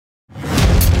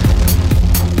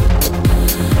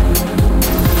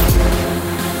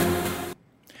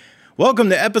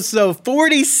Welcome to episode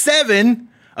 47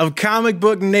 of Comic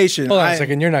Book Nation. Hold on a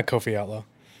second, you're not Kofi Outlaw.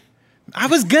 I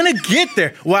was gonna get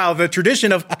there. Wow, the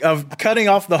tradition of cutting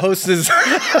off the host's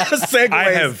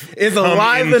segues is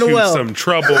alive and well. Some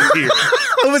trouble here.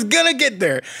 I was gonna get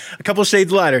there. A couple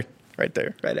shades lighter. Right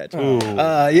there, right at you.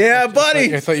 Yeah,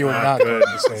 buddy. I thought you were not going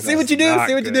to say that. See what you do.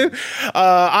 See what you do.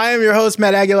 I am your host,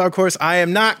 Matt Aguilar. Of course, I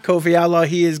am not Kofi Outlaw.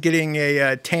 He is getting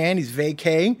a tan. He's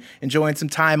vacaying, enjoying some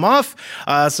time off.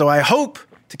 So I hope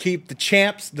to keep the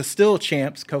champs, the still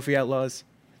champs, Kofi Outlaw's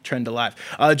trend alive.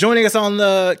 Joining us on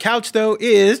the couch, though,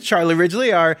 is Charlie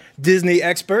Ridgely, our Disney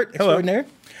expert extraordinaire.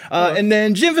 And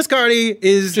then Jim Viscardi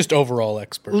is just overall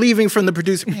expert. Leaving from the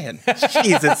producer. Man,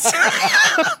 Jesus.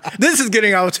 This is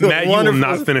getting out to Matt, a wonderful... you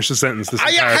will not finish the sentence this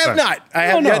entire I have time. not. I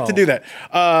have yet to do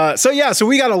that. So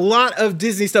we got a lot of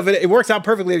Disney stuff. It works out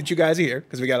perfectly that you guys are here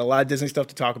because we got a lot of Disney stuff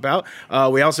to talk about.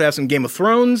 We also have some Game of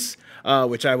Thrones,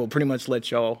 which I will pretty much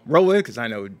let y'all roll with because I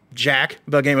know jack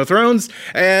about Game of Thrones.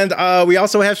 And we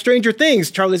also have Stranger Things.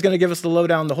 Charlie's going to give us the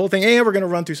lowdown on the whole thing, and we're going to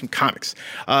run through some comics.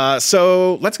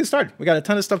 So let's get started. We got a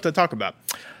ton of stuff to talk about.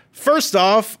 First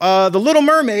off, The Little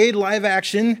Mermaid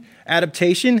live-action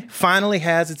adaptation finally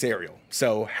has its Ariel.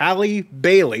 So Halle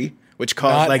Bailey, which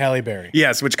caused Not Halle Berry.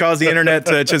 Yes, which caused the internet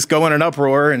to just go in an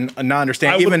uproar and not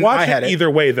understand. I would watch had it either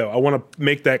way, though. I want to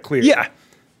make that clear. Yeah.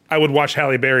 I would watch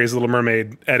Halle Berry's Little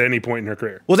Mermaid at any point in her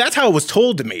career. Well, that's how it was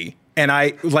told to me. And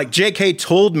JK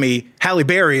told me Halle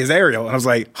Berry is Ariel. And I was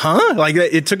like, huh? Like,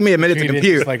 it took me a minute to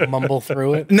compute. Just, mumble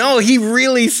through it? No, he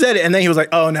really said it. And then he was like,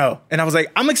 oh, no. And I was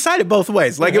like, I'm excited both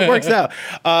ways. Like, it works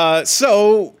out.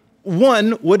 So,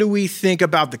 one, what do we think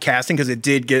about the casting? Because it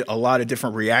did get a lot of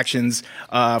different reactions.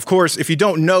 Of course, if you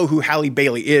don't know who Halle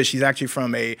Bailey is, she's actually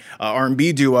from a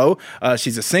R&B duo.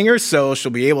 She's a singer, so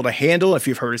she'll be able to handle, if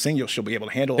you've heard her sing, she'll be able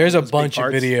to handle There's a bunch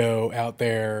of video out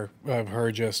there of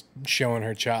her just showing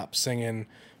her chops, singing,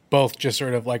 both just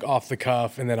sort of like off the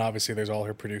cuff, and then obviously there's all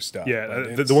her produced stuff. Yeah,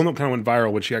 the one that kind of went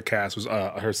viral when she got cast was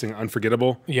her singing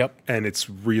Unforgettable. Yep. And it's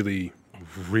really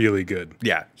good.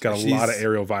 Yeah. Got a lot of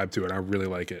Ariel vibe to it. I really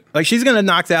like it. Like, she's going to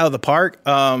knock that out of the park.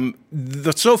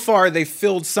 So far, they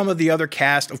filled some of the other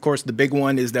cast. Of course, the big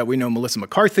one is that we know Melissa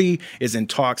McCarthy is in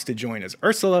talks to join as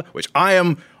Ursula, which I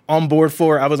am on board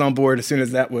for. I was on board as soon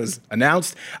as that was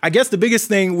announced. I guess the biggest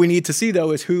thing we need to see,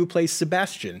 though, is who plays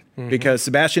Sebastian, because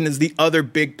Sebastian is the other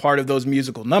big part of those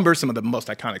musical numbers, some of the most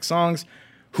iconic songs.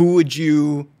 Who would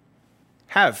you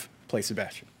have play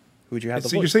Sebastian? Who would you have the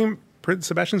voice? You're saying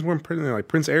Sebastian's more like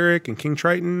Prince Eric and King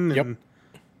Triton. Yep. And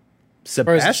As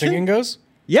far as the singing goes?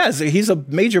 Yes, he's a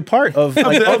major part of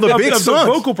all the big songs. The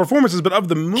vocal performances, but of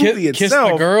the movie itself. Kiss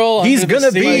the Girl. He's going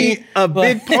to be a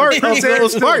big part of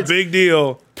those parts. Big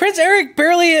deal. Prince Eric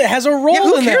barely has a role in that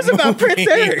who cares about Prince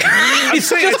Eric? He's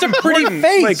just a pretty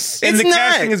face. And the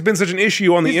casting has been such an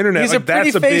issue on the internet. He's a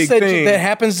pretty that's a face big thing. that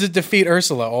happens to defeat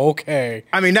Ursula. Okay.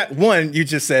 I mean, that one, you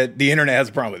just said the internet has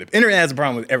a problem with it. Internet has a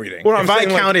problem with everything. Well, if I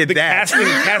counted that.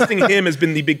 Casting him has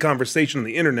been the big conversation on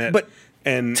the internet. But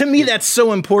to me, that's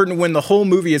so important when the whole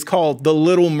movie is called The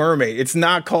Little Mermaid. It's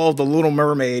not called The Little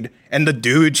Mermaid and the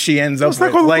dude she ends up with. It's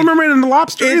not called The Little Mermaid and the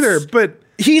Lobster either, but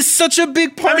he's such a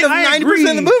big part of 90%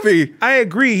 of the movie. I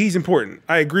agree, he's important.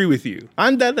 I agree with you.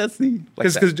 That's the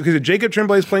because Jacob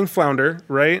Tremblay is playing Flounder,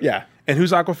 right? Yeah. And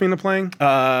who's Awkwafina playing?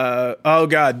 Oh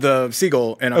God, the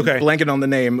seagull, and I'm blanking on the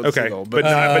name of the seagull, but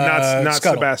not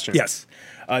Scuttle. Sebastian. Yes,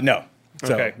 no.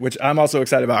 So, which I'm also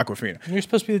excited about Awkwafina. You're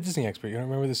supposed to be the Disney expert. You don't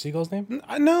remember the seagull's name?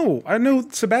 I know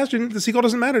Sebastian. The seagull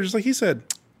doesn't matter, just like he said.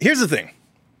 Here's the thing.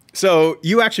 So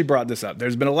you actually brought this up.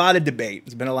 There's been a lot of debate.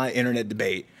 There's been a lot of internet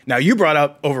debate. Now, you brought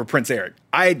up over Prince Eric.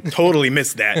 I totally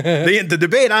missed that. The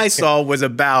debate I saw was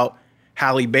about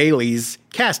Halle Bailey's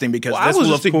casting because I was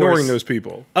just ignoring those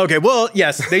people. Okay, well,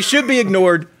 yes, they should be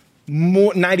ignored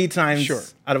 90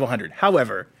 times out of 100.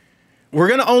 However, we're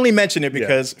going to only mention it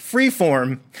because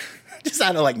Freeform, just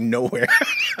out of nowhere,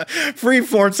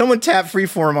 Freeform, someone tapped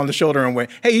Freeform on the shoulder and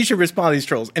went, hey, you should respond to these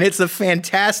trolls. And it's a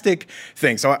fantastic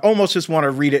thing. So I almost just want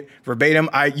to read it verbatim.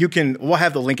 We'll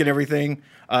have the link and everything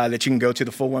that you can go to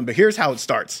the full one. But here's how it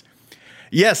starts.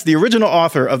 Yes, the original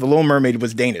author of The Little Mermaid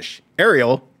was Danish.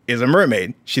 Ariel is a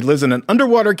mermaid. She lives in an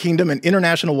underwater kingdom in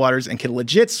international waters and can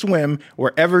legit swim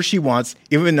wherever she wants,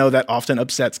 even though that often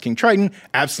upsets King Triton.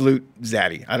 Absolute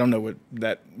zaddy. I don't know what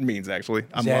that means, actually.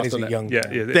 I'm Zaddy's lost on a that. young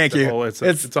Yeah. Thank you. It's a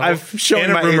whole, I've shown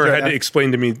Anna my Rumor age right had to now.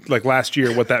 explain to me last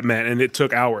year what that meant, and it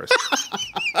took hours.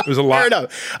 It was a lot. Fair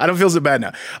enough. I don't feel so bad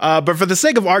now. But for the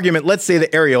sake of argument, let's say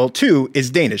that Ariel, too,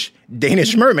 is Danish.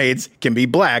 Danish mermaids can be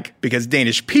black because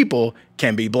Danish people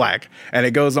can be black. And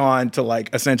it goes on to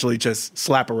essentially just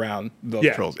slap around those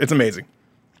trolls. It's amazing.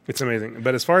 It's amazing.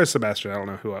 But as far as Sebastian, I don't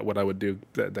know what I would do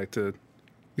to You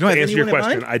don't have answer your anyone in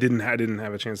question. mind? I didn't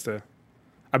have a chance to.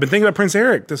 I've been thinking about Prince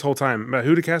Eric this whole time about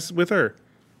who to cast with her,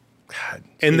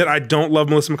 and that I don't love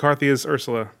Melissa McCarthy as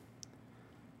Ursula.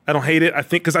 I don't hate it. I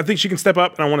think she can step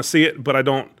up, and I want to see it, but I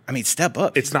don't. I mean, step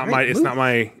up. It's not my. It's not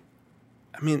my.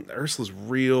 I mean, Ursula's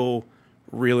real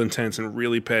intense and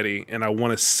really petty, and I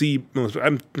want to see Melissa.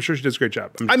 I'm sure she does a great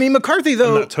job. I mean, McCarthy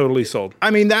though. I'm not totally sold. I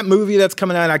mean, that movie that's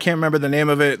coming out, I can't remember the name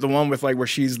of it. The one with like where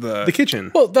she's The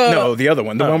Kitchen. Well, no, the other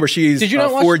one. The one where she's Did you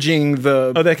not watch- forging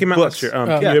the. Oh, that came out books. last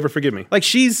year. You ever forgive me? Like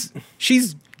she's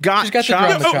got the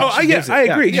drama chops. chops. I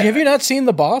agree. Have you not seen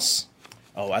The Boss?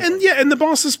 Oh, And the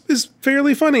boss is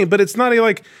fairly funny, but it's not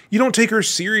you don't take her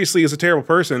seriously as a terrible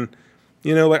person.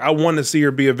 You know, like I want to see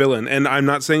her be a villain, and I'm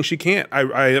not saying she can't.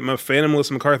 I am a fan of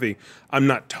Melissa McCarthy. I'm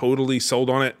not totally sold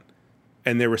on it,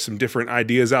 and there were some different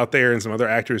ideas out there, and some other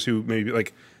actors who maybe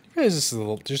like. It's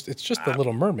just the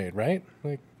Little Mermaid, right?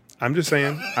 Like, I'm just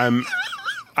saying, I'm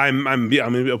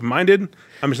open minded.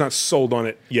 I'm just not sold on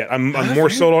it yet. I'm more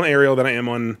sold on Ariel than I am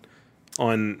on.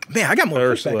 Man, I got more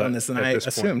Ursula pushback on this than I this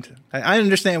assumed. I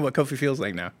understand what Kofi feels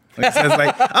like now. Like, it says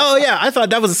like, oh yeah, I thought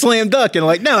that was a slam dunk, and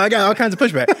like, no, I got all kinds of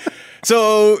pushback.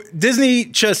 So Disney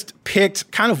just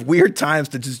picked kind of weird times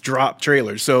to just drop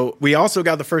trailers. So we also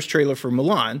got the first trailer for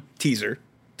Mulan teaser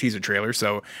trailer.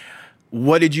 So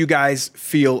what did you guys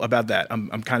feel about that?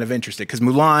 I'm kind of interested because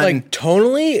Mulan, like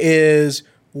tonally, is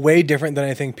way different than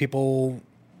I think people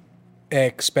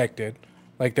expected.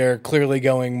 Like they're clearly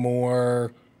going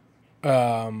more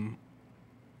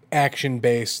action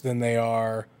based than they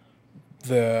are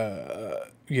the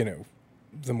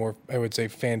the more, I would say,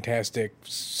 fantastic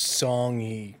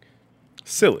songy.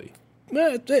 Silly.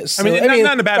 Silly. I mean,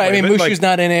 not in a bad way. I mean, but Mushu's like,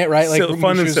 not in it, right? Like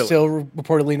fun and Mushu's silly. still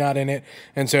reportedly not in it,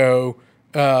 and so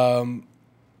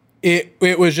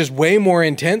it was just way more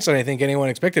intense than I think anyone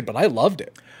expected. But I loved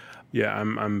it. Yeah,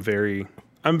 I'm very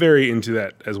into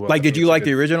that as well. like, did you like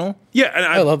the original? Yeah, and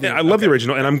I love the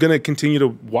original, and I'm going to continue to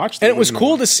watch. And it was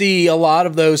cool to see a lot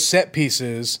of those set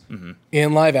pieces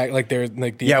in live act, like they're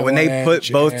like the Yeah, when they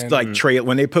put both and-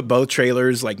 when they put both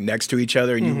trailers like next to each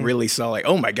other, and you really saw like,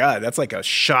 oh my god, that's like a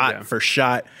shot for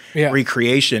shot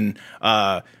recreation.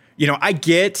 I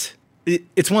get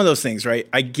it's one of those things, right?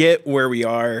 I get where we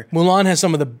are. Mulan has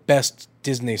some of the best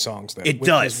Disney songs, though. It which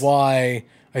does. is why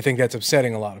I think that's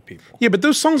upsetting a lot of people. Yeah, but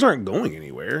those songs aren't going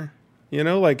anywhere. You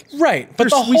know, like Right, but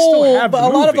we still have a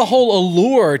lot of the movie. whole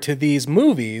allure to these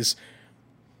movies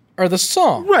are the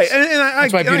songs, Right, and I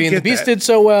That's why I Beauty and the get Beast that. did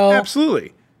so well.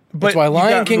 Absolutely. But That's why you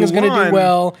Lion got King is going to do Mulan,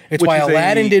 well. It's which why is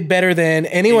Aladdin did better than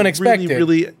anyone expected.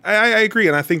 Really, I agree,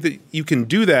 and I think that you can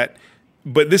do that.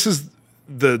 But this is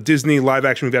the Disney live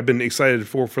action movie I've been excited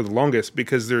for the longest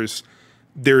because there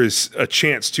is a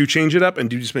chance to change it up and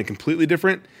do something completely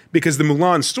different. Because the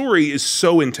Mulan story is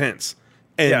so intense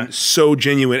and so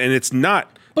genuine, and it's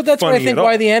not. But that's why I funny think at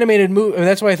why all. the animated movie.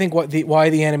 That's why I think why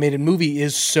the animated movie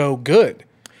is so good.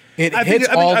 It hits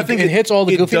all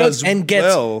the goofy notes and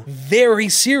gets very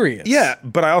serious. Yeah,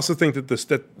 but I also think that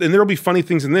and there will be funny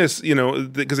things in this,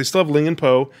 because they still have Ling and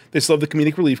Po, they still have the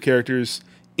comedic relief characters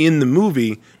in the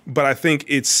movie, but I think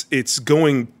it's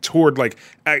going toward like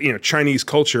Chinese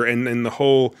culture and the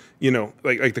whole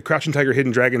like the Crouching Tiger,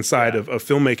 Hidden Dragon side of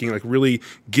filmmaking, like really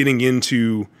getting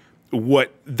into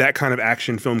what that kind of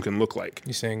action film can look like.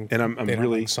 You saying? And I'm they don't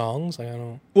really like songs. I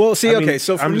don't. Well, see, I mean,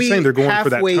 so for I'm me, just saying they're going for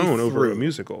that halfway tone over a through,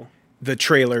 musical. The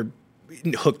trailer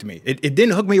hooked me. It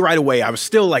didn't hook me right away. I was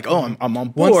still like, oh, I'm on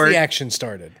board. Once the action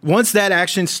started. Once that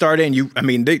action started,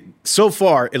 and so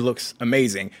far it looks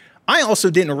amazing. I also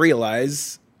didn't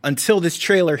realize until this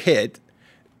trailer hit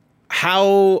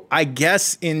how, I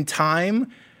guess, in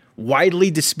time, widely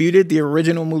disputed the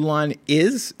original Mulan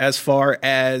is as far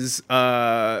as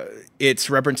its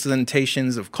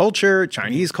representations of culture,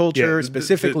 Chinese culture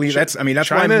specifically. That's why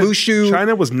Mushu.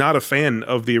 China was not a fan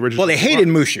of the original. Well, they hated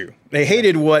Mushu. They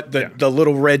hated what the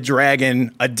little red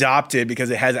dragon adopted because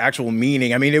it has actual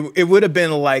meaning. I mean, it would have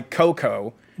been like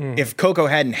Coco if Coco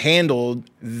hadn't handled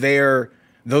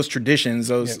those traditions,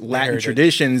 those Latin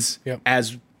traditions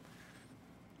as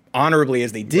honorably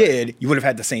as they did, you would have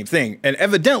had the same thing. And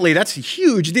evidently that's a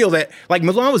huge deal that like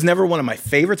Mulan was never one of my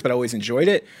favorites, but I always enjoyed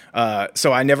it.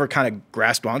 So I never kind of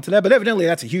grasped onto that, but evidently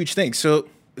that's a huge thing. So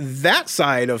that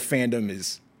side of fandom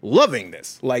is loving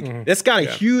this. Like it's got a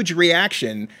huge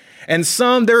reaction, and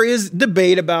there is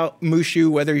debate about Mushu,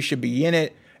 whether he should be in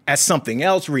it as something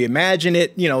else, reimagine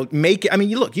it, make it. I mean,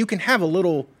 look, you can have a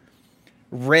little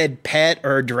red pet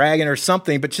or a dragon or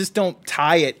something, but just don't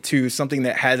tie it to something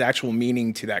that has actual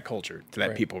meaning to that culture, to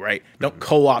that people, right? Don't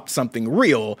co-opt something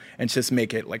real and just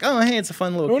make it like, oh, hey, it's a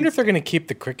fun little. I wonder if they're going to keep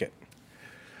the cricket.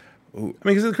 I mean,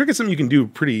 because the cricket's something you can do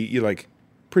pretty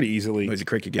easily. Where's the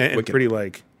cricket get and wicked? pretty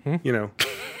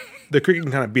the cricket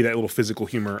can kind of be that little physical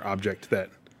humor object that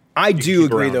I do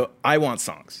agree, around. though. I want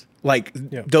songs. Like,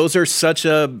 those are such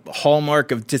a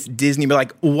hallmark of just Disney. But,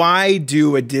 like, why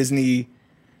do a Disney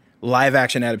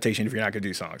live-action adaptation if you're not going to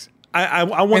do songs? I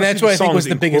want. And that's what I think was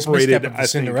the biggest misstep of the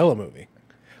Cinderella movie.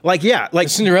 Like, yeah. Like,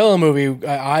 The Cinderella movie,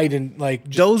 I didn't like.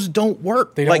 those don't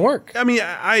work. They don't work. I mean,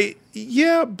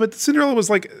 but Cinderella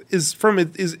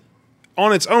is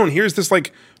on its own. Here's this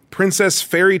like princess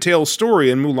fairy tale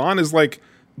story, and Mulan is like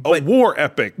a war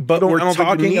epic. But we're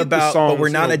talking about, but we're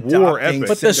not adopting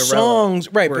But the Cinderella.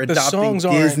 songs, right? We're But the adopting songs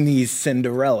aren't. Disney's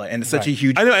Cinderella, and it's such a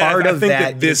huge I know, part I of think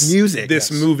that this is music.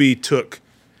 This movie took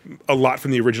a lot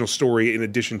from the original story in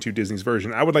addition to Disney's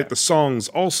version. I would like the songs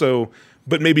also,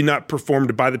 but maybe not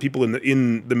performed by the people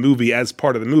in the movie as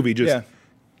part of the movie, just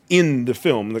in the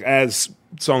film, like as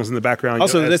songs in the background.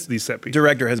 Also, as this these set pieces.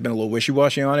 director has been a little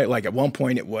wishy-washy on it. Like, at one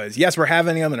point it was, yes, we're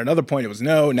having them, and another point it was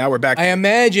no. Now we're back to I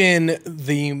imagine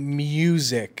the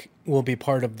music will be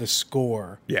part of the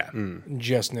score. yeah.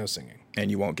 Just no singing. And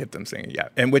you won't get them singing,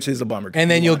 and which is a bummer. 'cause And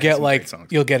then Mulan you'll has get some like great songs.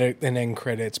 you'll get an end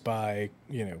credits by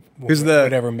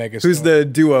whatever mega. Who's the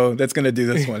duo that's going to do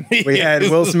this one? We had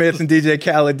Will Smith and DJ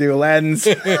Khaled do Aladdin's.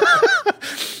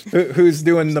 Who's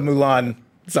doing the Mulan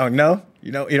song? No,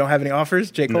 you don't have any offers.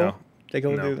 J. Cole. No. J.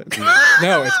 Cole No. do that.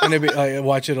 No, it's gonna be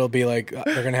watch. It'll be like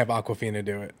they're gonna have Aquafina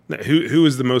do it. Who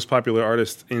is the most popular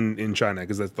artist in China?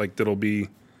 Because that's like they'll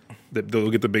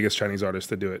get the biggest Chinese artist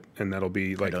to do it, and that'll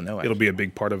be like don't know, it'll be a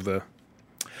big part of the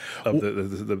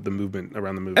movement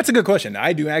around the movie. That's a good question.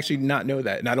 I do actually not know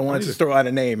that, and I don't want to just throw out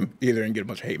a name either and get a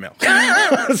bunch of hate mail.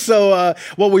 So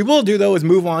what we will do, though, is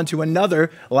move on to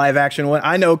another live-action one.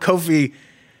 I know Kofi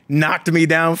knocked me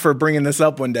down for bringing this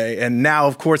up one day, and now,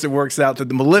 of course, it works out that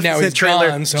the Maleficent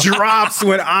trailer drops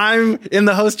when I'm in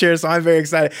the host chair, so I'm very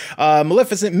excited.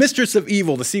 Maleficent, Mistress of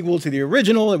Evil, the sequel to the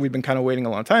original that we've been kind of waiting a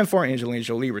long time for. Angelina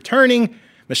Jolie returning.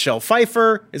 Michelle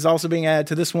Pfeiffer is also being added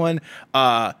to this one.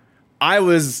 I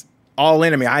was all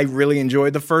in. I mean, I really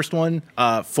enjoyed the first one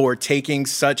for taking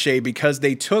because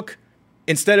they took,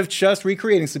 instead of just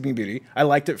recreating Sleeping Beauty, I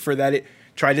liked it for that it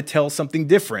tried to tell something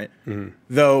different,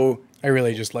 though. I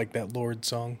really just like that Lord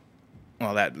song.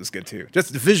 Well, that was good too.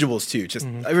 Just the visuals too. Just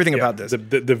everything about this. The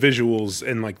visuals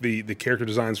and like the character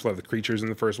designs for the creatures in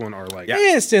the first one are like I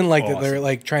just didn't like that awesome. they're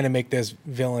like trying to make this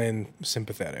villain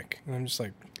sympathetic, and I'm just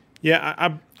like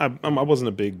I wasn't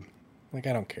a big. I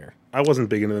don't care. I wasn't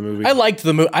big into the movie. I liked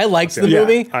the movie. I liked the Yeah.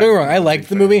 movie. Don't get me wrong. I I'm a liked big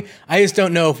the fan. movie. I just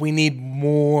don't know if we need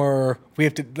more. We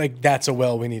have to that's a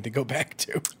well we need to go back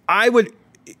to.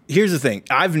 Here's the thing.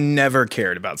 I've never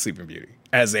cared about Sleeping Beauty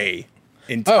as a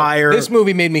entire. This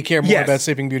movie made me care more Yes. about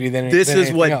Sleeping Beauty than This than is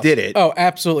anything what else. did it. Oh,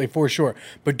 absolutely, for sure.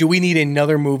 But do we need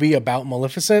another movie about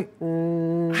Maleficent?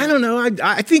 I don't know.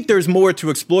 I think there's more to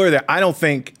explore there. I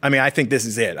think this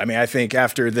is it. I mean, I think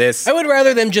after this, I would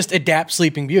rather them just adapt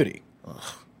Sleeping Beauty.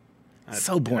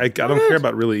 so I boring. don't care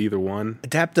about really either one.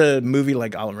 Adapt a movie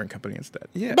like Oliver and Company instead.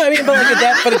 Yeah. But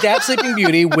adapt Sleeping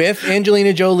Beauty with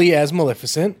Angelina Jolie as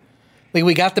Maleficent. Like,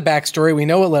 we got the backstory, we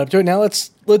know what led up to it. Now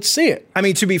let's see it. I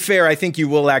mean, to be fair, I think you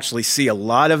will actually see a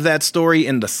lot of that story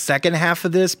in the second half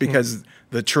of this because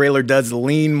the trailer does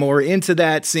lean more into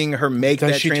that, seeing her make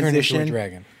Does that she transition. turn into a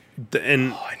dragon?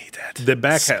 I need that. The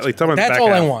back half, like talking about the That's back all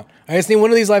half, I want. I just need one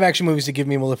of these live action movies to give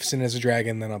me Maleficent as a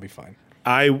dragon, then I'll be fine.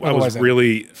 I Otherwise, was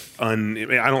really I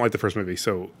don't like the first movie,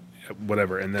 so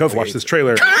whatever. And then I Kofi watched hates this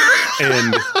trailer,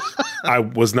 and I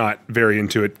was not very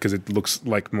into it because it looks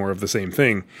like more of the same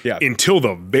thing. Yeah. Until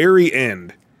the very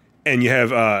end, and you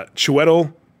have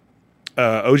Chiwetel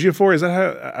Ejiofor. Is that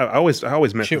how I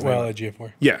always mess his name up?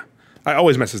 Ejiofor. Yeah, I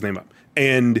always mess his name up,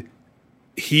 and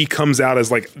he comes out as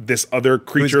like this other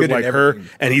creature good at like her, everything.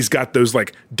 and he's got those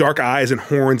like dark eyes and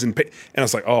horns and I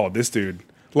was like, oh, this dude.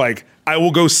 Like, I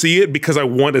will go see it because I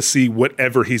want to see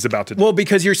whatever he's about to do. Well,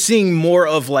 because you're seeing more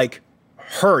of like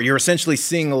her. You're essentially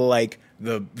seeing like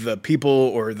the people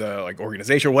or the like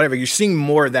organization or whatever. You're seeing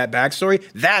more of that backstory.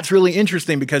 That's really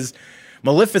interesting because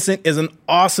Maleficent is an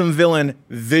awesome villain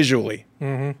visually.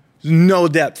 No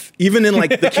depth. Even in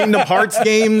like the Kingdom Hearts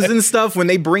games and stuff, when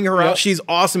they bring her out, she's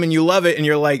awesome and you love it and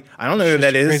you're like, I don't know who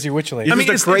that is. crazy witch lady. It's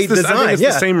just a great design. I think it's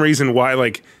yeah. the same reason why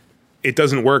like it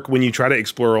doesn't work when you try to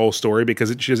explore a whole story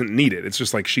because she doesn't need it. It's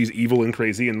just like she's evil and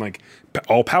crazy and like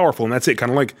all powerful, and that's it.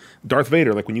 Kind of like Darth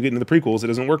Vader. Like when you get into the prequels, it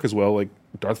doesn't work as well. Like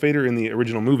Darth Vader in the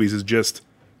original movies is just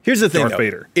Here's the thing, Darth though.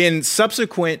 Vader. In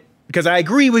subsequent, because I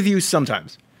agree with you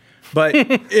sometimes, but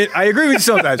I agree with you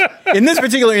sometimes. In this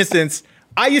particular instance,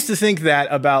 I used to think that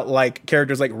about like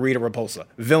characters like Rita Repulsa,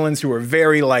 villains who are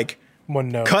very like One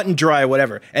note. cut and dry,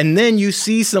 whatever. And then you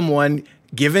see someone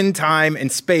given time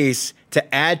and space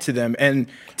to add to them. And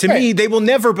to me, they will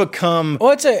never become,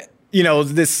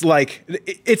 this like,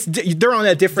 they're on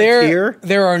a different tier.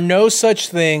 There are no such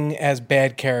thing as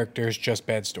bad characters, just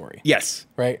bad story. Yes.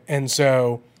 Right? And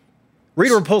so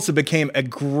Rita Repulsa became a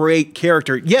great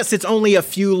character. Yes, it's only a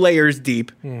few layers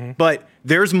deep, but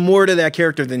there's more to that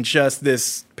character than just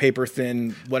this paper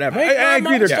thin whatever. I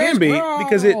agree there can be,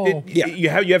 because you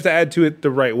have to add to it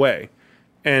the right way.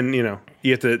 And,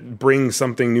 you have to bring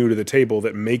something new to the table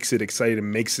that makes it exciting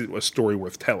and makes it a story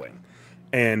worth telling.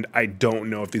 And I don't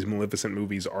know if these Maleficent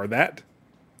movies are that.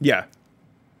 Yeah.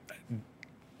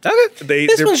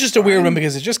 This one's just a weird one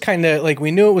because it's just kind of like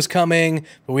we knew it was coming,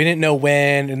 but we didn't know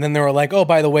when. And then they were like, "Oh,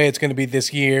 by the way, it's going to be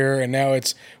this year." And now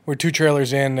we're 2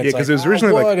 trailers in. It's because it was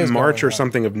originally like March or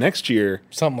something of next year,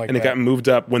 something like that. And it got moved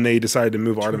up when they decided to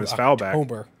move Artemis Fowl back.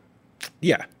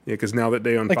 Yeah, because now that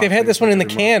they own, like they've had this one in the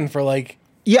can for like.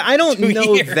 Yeah, I don't know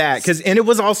that and it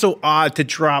was also odd to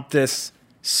drop this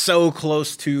so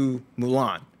close to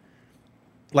Mulan.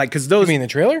 Like, because those. You mean the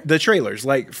trailer? The trailers,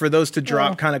 like for those to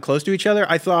drop kind of close to each other.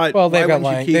 I thought. Well, they've got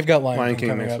Lion King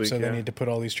coming up, week, so they need to put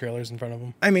all these trailers in front of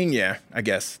them. I mean, yeah, I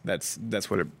guess that's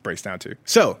what it breaks down to.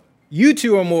 So you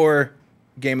two are more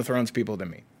Game of Thrones people than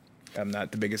me. I'm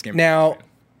not the biggest Game of Thrones fan.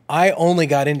 I only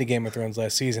got into Game of Thrones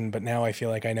last season, but now I feel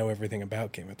like I know everything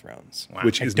about Game of Thrones. Wow.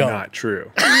 Which is not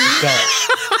true.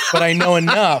 But I know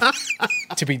enough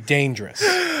to be dangerous.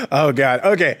 Oh, God.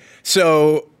 Okay.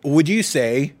 So would you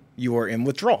say you are in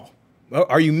withdrawal?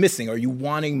 Are you missing? Are you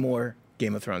wanting more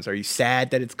Game of Thrones? Are you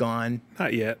sad that it's gone?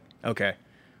 Not yet. Okay.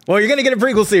 Well, you're going to get a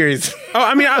prequel series. Oh,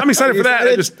 I mean, I'm excited for that.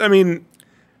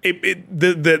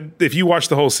 If you watch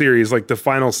the whole series, like the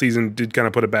final season did kind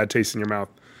of put a bad taste in your mouth.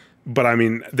 But I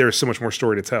mean, there's so much more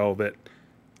story to tell that,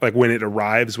 like when it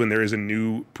arrives, when there is a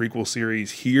new prequel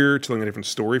series here telling a different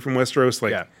story from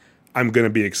Westeros, I'm going to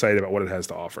be excited about what it has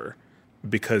to offer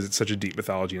because it's such a deep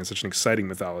mythology and such an exciting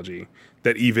mythology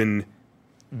that even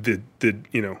the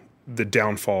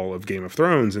downfall of Game of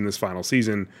Thrones in this final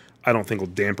season, I don't think will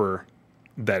damper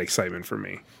that excitement for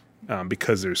me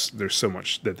because there's so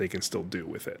much that they can still do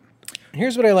with it.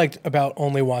 Here's what I liked about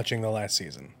only watching the last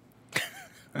season.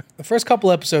 The first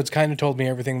couple episodes kind of told me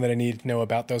everything that I needed to know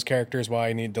about those characters, why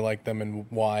I needed to like them and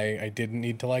why I didn't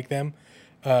need to like them.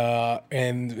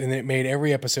 And it made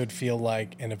every episode feel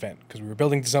like an event because we were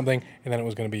building to something and then it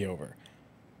was going to be over.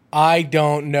 I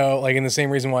don't know, like in the same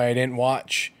reason why I didn't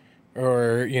watch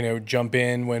or, jump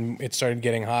in when it started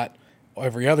getting hot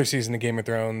every other season of Game of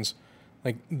Thrones.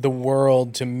 Like the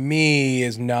world to me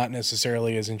is not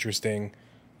necessarily as interesting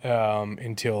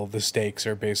until the stakes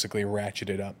are basically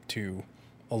ratcheted up to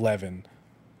 11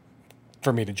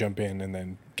 for me to jump in and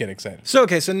then get excited. So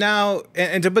now,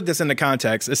 and to put this into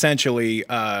context, essentially,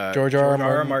 George R.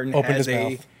 Martin opened his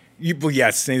mouth.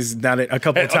 Yes, he's done it a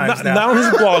couple of times now. Not on his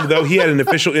blog, though. He had an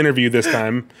official interview this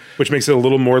time, which makes it a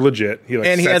little more legit. He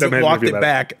hasn't walked it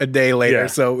back a day later,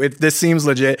 so this seems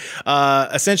legit.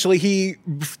 Essentially, he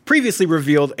previously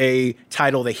revealed a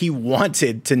title that he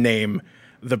wanted to name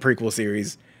the prequel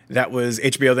series. That was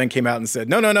HBO then came out and said,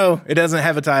 no, it doesn't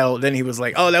have a title. Then he was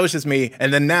like, oh, that was just me.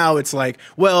 And then now it's like,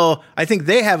 well, I think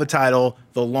they have a title,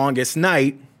 The Longest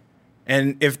Night.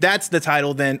 And if that's the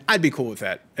title, then I'd be cool with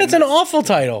that. That's an awful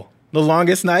title. The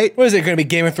Longest Night? What is it going to be?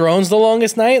 Game of Thrones, The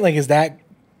Longest Night? Like, is that?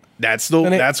 That's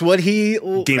what he.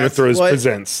 Game of Thrones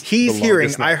presents. He's hearing.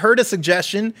 I heard a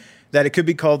suggestion that it could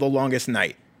be called The Longest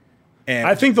Night. And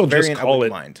I think they'll just call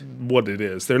it what it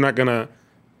is. They're not going to,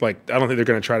 I don't think they're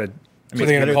going to try to. But is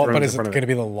it going to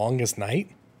be The Longest Night?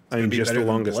 I mean, just The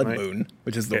Longest Blood Night. Moon,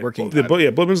 which is the working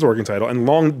title. Blood Moon's the working title. And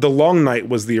The Long Night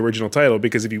was the original title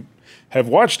because if you have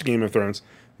watched Game of Thrones,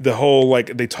 the whole,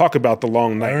 they talk about the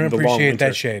long night and the long winter. I don't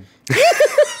appreciate that shade.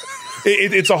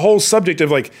 It's a whole subject of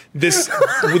this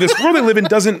world they live in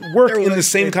doesn't work in the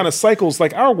same kind of cycles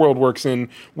like our world works in,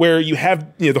 where you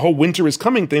have the whole winter is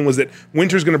coming thing was that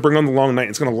winter's going to bring on the long night.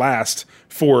 It's going to last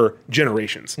for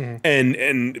generations,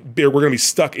 and we're going to be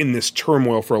stuck in this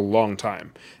turmoil for a long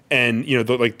time. And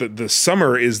the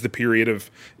summer is the period of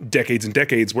decades and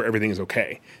decades where everything is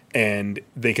okay, and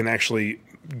they can actually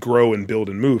grow and build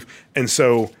and move. And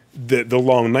so the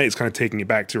long night is kind of taking it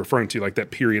back to referring to that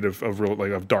period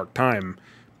of dark time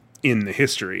in the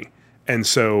history. And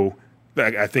so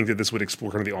I think that this would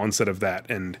explore kind of the onset of that,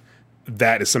 and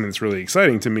that is something that's really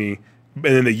exciting to me. And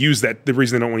then they use that. The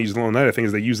reason they don't want to use the long night, I think,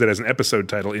 is they use that as an episode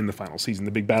title in the final season.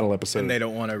 The big battle episode, and they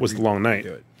don't want to was the long night.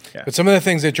 Yeah. But some of the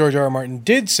things that George R. R. Martin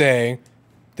did say,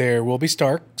 there will be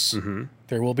Starks,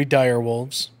 there will be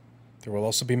direwolves, there will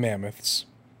also be mammoths,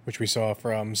 which we saw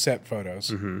from set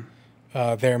photos.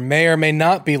 There may or may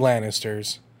not be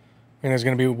Lannisters. And there's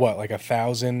going to be, what, like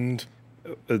 1,000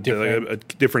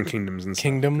 different kingdoms and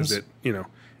kingdoms? Stuff, 'cause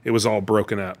it was all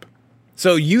broken up.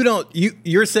 So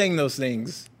you're saying those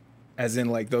things as in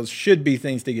like those should be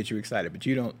things to get you excited, but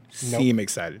you don't seem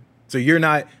excited. So you're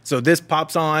not, so this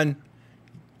pops on,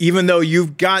 even though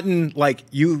you've gotten like,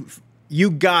 you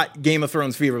got Game of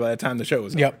Thrones fever by the time the show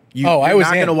was over. Yep. I was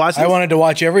not going to watch this? I wanted to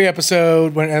watch every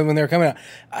episode when they were coming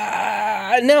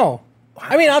out. No. Wow.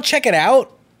 I mean, I'll check it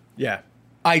out. Yeah.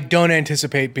 I don't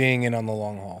anticipate being in on the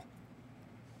long haul.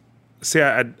 See,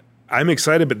 I'm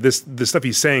excited, but the stuff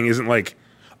he's saying isn't like,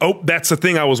 oh, that's the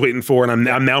thing I was waiting for, and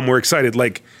I'm now more excited.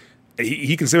 Like,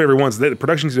 he can say whatever he wants. The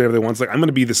production can say whatever they want. Like, I'm going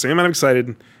to be the same amount of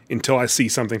excited until I see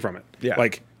something from it. Yeah.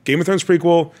 Like, Game of Thrones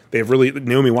prequel, they have really,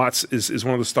 Naomi Watts is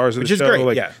one of the stars of the show. Great,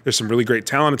 like, yeah. There's some really great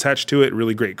talent attached to it,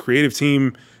 really great creative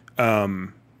team. I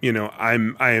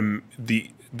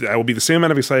will be the same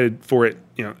amount of excited for it,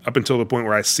 up until the point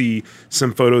where I see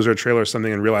some photos or a trailer or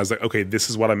something and realize like, okay, this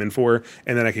is what I'm in for,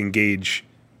 and then I can gauge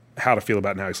how to feel about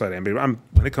it and how excited I am. But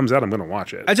when it comes out, I'm going to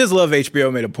watch it. I just love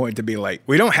HBO made a point to be like,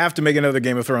 we don't have to make another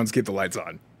Game of Thrones, keep the lights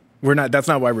on. That's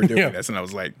not why we're doing this. And I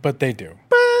was like, but they do.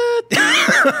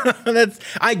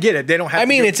 I get it. They don't have. I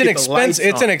mean, to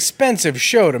it's an expensive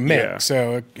show to make. Yeah.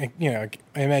 So I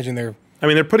imagine they're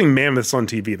putting mammoths on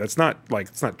TV. That's not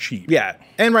it's not cheap. Yeah,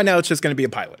 and right now it's just going to be a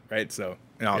pilot, right? So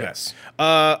and all yes.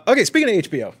 that. Okay, speaking of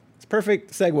HBO, it's a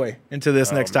perfect segue into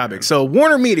this next topic. So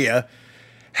Warner Media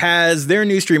has their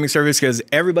new streaming service because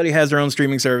everybody has their own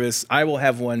streaming service. I will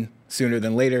have one sooner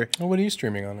than later. Well, what are you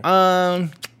streaming on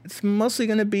it? It's mostly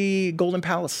going to be Golden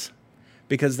Palace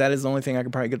because that is the only thing I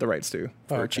could probably get the rights to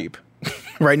for cheap.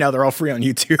 Right now, they're all free on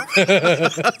YouTube.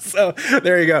 So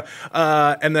there you go.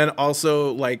 And then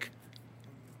also like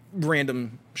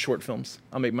random short films.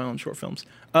 I'll make my own short films.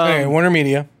 Okay, Warner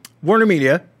Media. Warner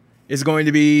Media is going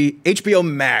to be HBO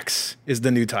Max is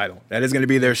the new title. That is going to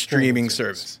be their streaming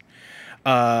service.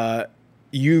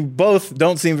 You both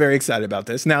don't seem very excited about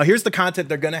this. Now, here's the content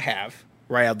they're going to have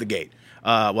right out the gate.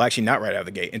 Well, actually, not right out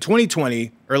the gate. In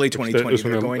 2020, early 2020, that's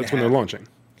when they're launching.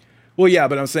 Well, yeah,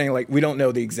 but I'm saying like we don't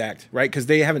know the exact, right? Because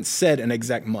they haven't said an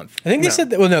exact month. I think they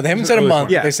said that. Well, no, they haven't said a month.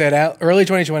 Yeah. They said early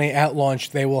 2020 at launch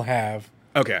they will have.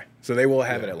 Okay, so they will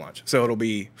have it at launch. So it'll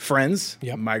be Friends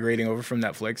migrating over from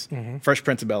Netflix, Fresh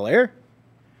Prince of Bel-Air,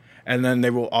 and then they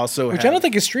will also Which I don't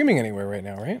think is streaming anywhere right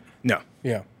now, right? No.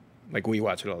 Yeah. Like we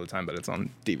watch it all the time, but it's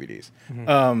on DVDs.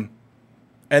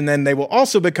 And then they will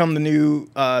also become the new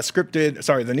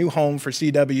the new home for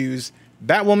CW's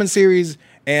Batwoman series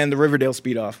and the Riverdale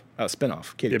spinoff.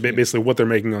 Basically what they're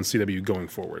making on CW going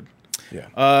forward.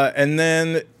 Yeah. And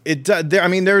then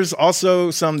there's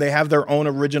also they have their own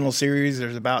original series.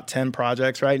 There's about 10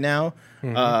 projects right now.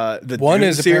 The one Dune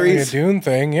is series, a Dune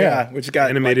thing, which got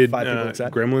animated like 5 people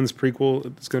excited. Gremlins prequel.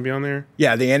 It's going to be on there.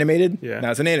 Yeah, the animated. Yeah,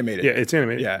 now it's an animated. Yeah, it's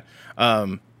animated. Yeah,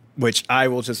 which I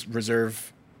will just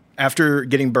reserve. After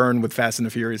getting burned with Fast and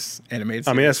the Furious animated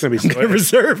series, I mean, that's going to be... I'm gonna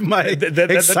reserve my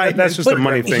excitement. That's just a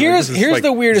money thing. Here's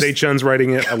the weirdest... Zay Chun's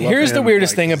writing it. I love here's him. the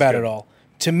weirdest thing about it all.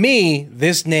 To me,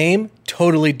 this name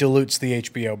totally dilutes the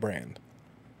HBO brand.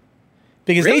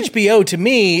 Because HBO, to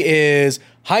me, is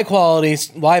high-quality,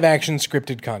 live-action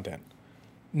scripted content.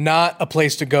 Not a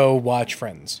place to go watch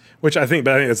Friends. But I think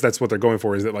that's what they're going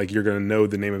for, is that like you're going to know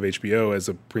the name of HBO as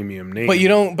a premium name. But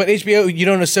HBO, you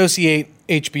don't associate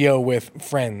HBO with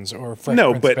Friends or Fresh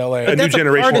Prince of Bel-Air. A new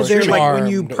generation. Like when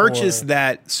you purchase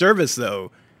that service,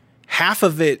 though, half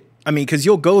of it, I mean, because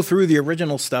you'll go through the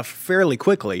original stuff fairly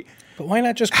quickly. But why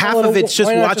not just half of it's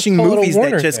just watching movies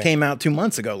that just came out 2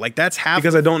 months ago? Like that's half.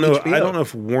 Because I don't know. HBO. I don't know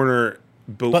if Warner.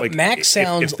 But Max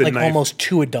sounds like almost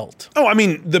too adult. Oh, I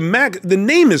mean, the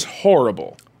name is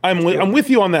horrible. I'm with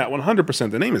you on that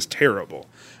 100%. The name is terrible.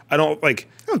 I don't like.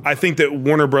 I think that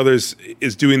Warner Brothers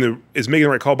is making the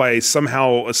right call by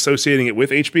somehow associating it with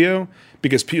HBO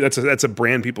because that's a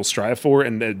brand people strive for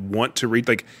and that want to read.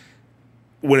 Like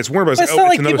when it's Warner Brothers, it's not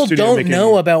like people don't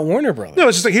know about Warner Brothers. No,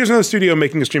 it's just like here's another studio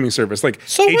making a streaming service. Like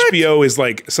HBO is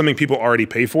like something people already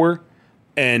pay for.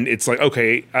 And it's like,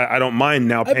 okay, I don't mind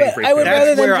now paying for it.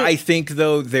 That's where I think,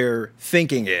 though, their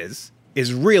thinking is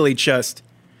really just,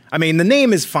 I mean, the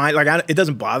name is fine. Like, it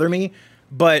doesn't bother me.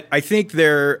 But I think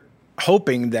they're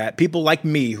hoping that people like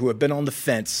me who have been on the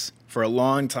fence for a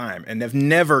long time and have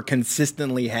never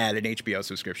consistently had an HBO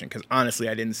subscription, because honestly,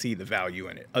 I didn't see the value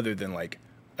in it other than like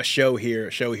a show here,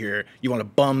 a show here. You want to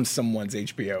bum someone's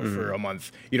HBO for a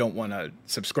month. You don't want to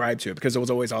subscribe to it because it was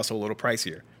always also a little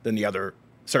pricier than the other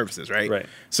services, right?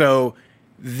 So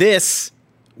this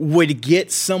would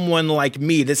get someone like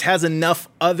me. This has enough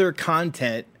other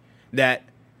content that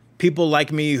people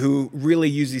like me who really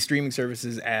use these streaming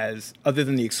services as, other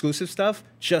than the exclusive stuff,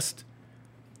 just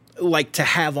like to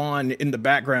have on in the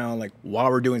background, like while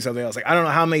we're doing something else. Like, I don't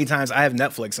know how many times I have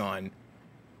Netflix on.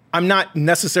 I'm not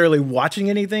necessarily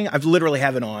watching anything. I've literally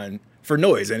have it on for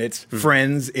noise, and it's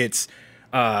Friends, it's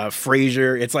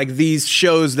Frasier. It's like these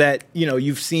shows that, you know,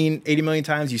 you've seen 80 million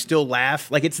times, you still laugh.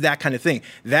 Like, it's that kind of thing.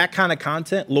 That kind of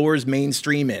content lures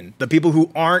mainstream in. The people who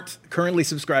aren't currently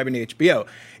subscribing to HBO.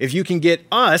 If you can get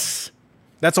us,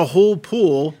 that's a whole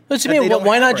pool. What you mean?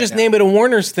 Why not just name it a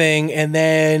Warner's thing, and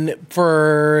then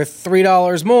for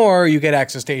 $3 more, you get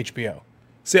access to HBO?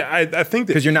 See, I think that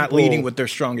because you're not leading with their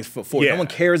strongest foot forward. Yeah. No one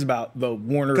cares about the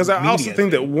Warner. Because I also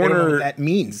think that Warner, they don't know what that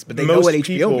means, but they know what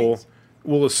HBO means.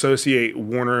 Will associate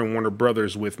Warner and Warner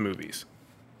Brothers with movies.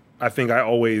 I think I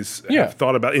always have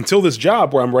thought about, until this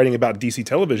job where I'm writing about DC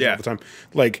television all the time,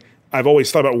 like, I've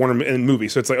always thought about Warner and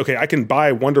movies. So it's like, okay, I can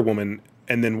buy Wonder Woman,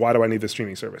 and then why do I need the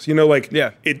streaming service? You know, like,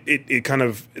 it kind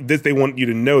of, they want you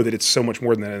to know that it's so much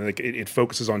more than that, and like it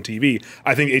focuses on TV.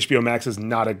 I think HBO Max is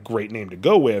not a great name to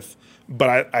go with,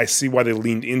 but I see why they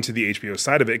leaned into the HBO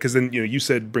side of it, because then, you know, you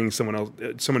said bring someone else,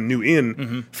 someone new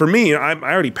in. For me, I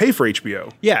already pay for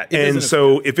HBO. Yeah. And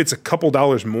so if it's a couple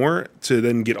dollars more to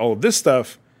then get all of this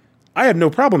stuff, I have no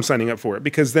problem signing up for it,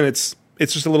 because then it's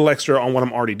just a little extra on what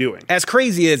I'm already doing. As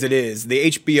crazy as it is,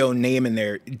 the HBO name in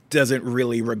there doesn't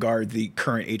really regard the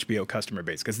current HBO customer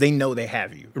base, because they know they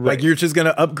have you. Right. Like, you're just going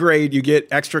to upgrade, you get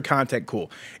extra content,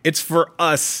 cool. It's for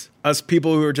us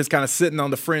people who are just kind of sitting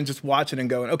on the fringe, just watching and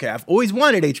going, okay, I've always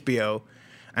wanted HBO,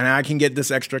 and I can get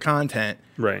this extra content.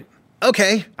 Right.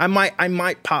 Okay, I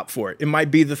might pop for it. It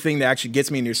might be the thing that actually gets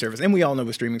me into your service. And we all know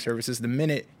with streaming services, the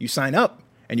minute you sign up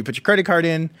and you put your credit card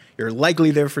in, you're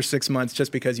likely there for 6 months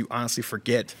just because you honestly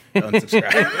forget to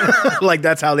unsubscribe. Like,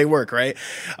 that's how they work, right?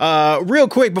 Real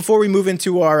quick, before we move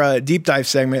into our deep dive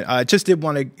segment, I just did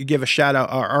want to give a shout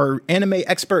out. Our anime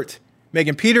expert,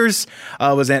 Megan Peters,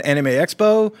 was at Anime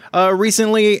Expo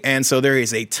recently, and so there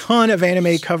is a ton of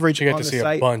anime coverage on the site. You got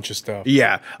to see a bunch of stuff.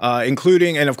 Yeah,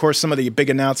 including, and of course, some of the big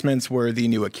announcements were the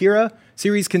new Akira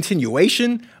series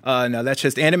continuation. Now, that's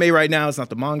just anime right now. It's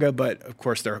not the manga, but of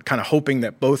course, they're kind of hoping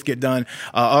that both get done.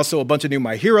 Also, a bunch of new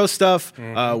My Hero stuff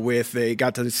they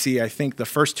got to see, I think, the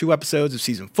first 2 episodes of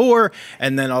season 4.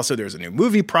 And then also there's a new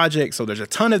movie project. So there's a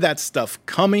ton of that stuff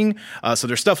coming. So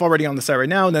there's stuff already on the site right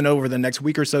now. And then over the next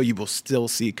week or so, you will still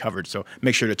see coverage. So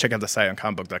make sure to check out the site on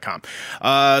comicbook.com.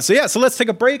 So let's take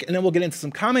a break, and then we'll get into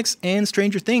some comics and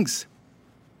Stranger Things.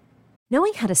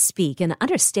 Knowing how to speak and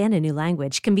understand a new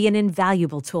language can be an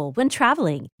invaluable tool when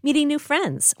traveling, meeting new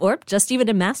friends, or just even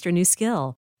to master a new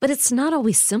skill. But it's not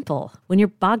always simple when you're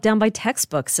bogged down by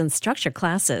textbooks and structured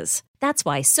classes. That's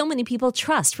why so many people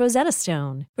trust Rosetta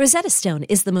Stone. Rosetta Stone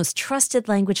is the most trusted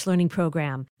language learning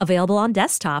program, available on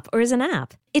desktop or as an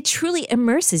app. It truly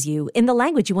immerses you in the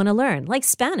language you want to learn, like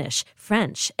Spanish,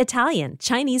 French, Italian,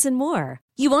 Chinese, and more.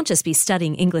 You won't just be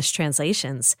studying English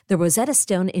translations. The Rosetta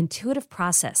Stone intuitive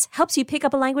process helps you pick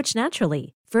up a language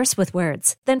naturally, first with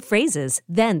words, then phrases,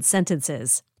 then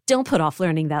sentences. Don't put off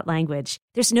learning that language.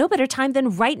 There's no better time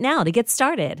than right now to get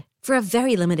started. For a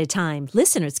very limited time,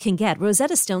 listeners can get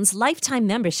Rosetta Stone's lifetime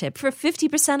membership for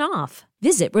 50% off.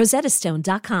 Visit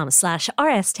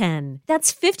rosettastone.com/rs10.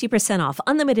 That's 50% off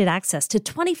unlimited access to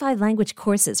 25 language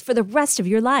courses for the rest of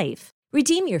your life.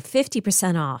 Redeem your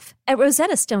 50% off at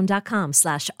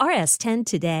rosettastone.com/rs10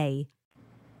 today.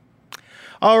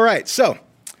 All right, so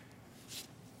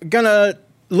gonna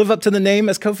live up to the name,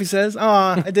 as Kofi says.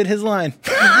 I did his line.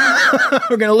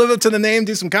 We're going to live up to the name,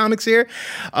 do some comics here.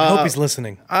 I hope he's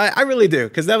listening. I really do,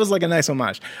 because that was like a nice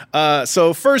homage.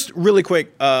 So first, really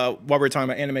quick, while we're talking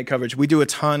about anime coverage, we do a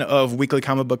ton of weekly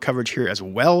comic book coverage here as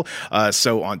well.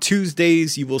 So on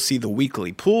Tuesdays, you will see the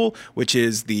weekly pool, which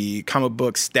is the comic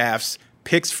book staff's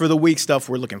picks for the week, stuff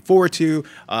we're looking forward to,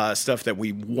 stuff that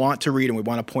we want to read and we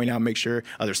want to point out, make sure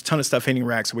there's a ton of stuff hitting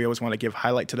racks, so we always want to give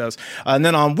highlight to those. And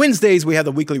then on Wednesdays, we have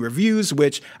the weekly reviews,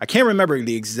 which I can't remember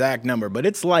the exact number, but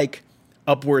it's like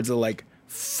upwards of like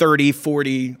 30,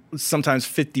 40, sometimes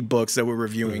 50 books that we're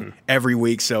reviewing every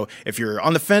week. So if you're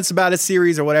on the fence about a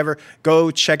series or whatever,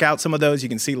 go check out some of those. You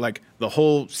can see like the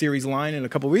whole series line in a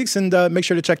couple of weeks, and make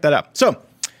sure to check that out. So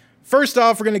first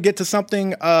off, we're going to get to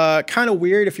something kind of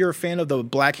weird. If you're a fan of the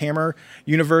Black Hammer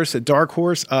universe at Dark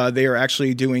Horse, they are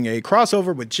actually doing a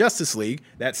crossover with Justice League.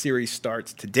 That series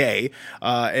starts today.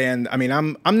 And I mean,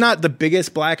 I'm not the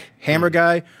biggest Black Hammer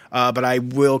guy, but I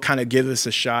will kind of give this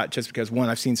a shot just because, one,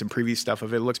 I've seen some previous stuff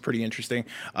of it. It looks pretty interesting.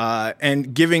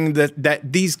 And giving that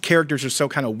these characters are so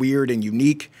kind of weird and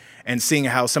unique, and seeing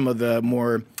how some of the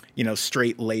more,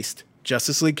 straight-laced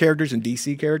Justice League characters and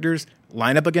DC characters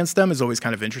line up against them is always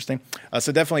kind of interesting.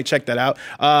 So definitely check that out.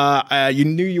 You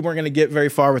knew you weren't going to get very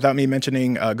far without me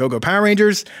mentioning Go-Go Power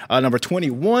Rangers, number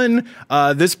 21.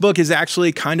 This book is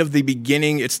actually kind of the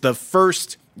beginning. It's the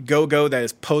first Go-Go that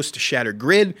is post Shattered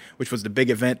Grid, which was the big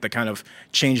event that kind of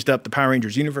changed up the Power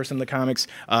Rangers universe in the comics.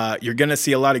 You're going to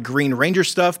see a lot of Green Ranger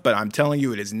stuff, but I'm telling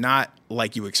you, it is not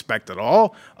like you expect at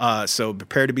all. So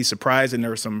prepare to be surprised, and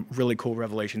there are some really cool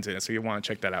revelations in it, so you want to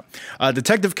check that out.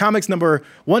 Detective Comics number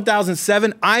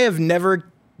 1007. I have never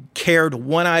cared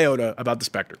one iota about the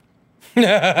Spectre.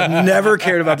 Never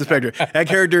cared about the Spectre. That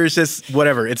character is just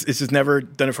whatever. It's just never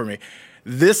done it for me.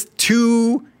 This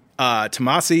too.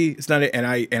 Tomasi has done it, and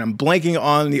I'm blanking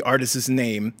on the artist's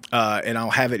name, and I'll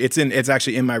have it. It's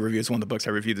actually in my review. It's one of the books I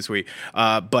reviewed this week.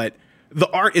 But the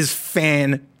art is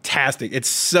fantastic.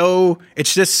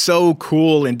 It's just so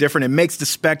cool and different. It makes the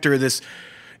Spectre this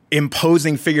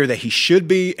imposing figure that he should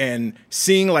be, and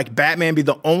seeing like Batman be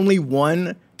the only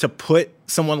one to put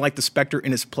someone like the Spectre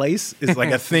in his place is like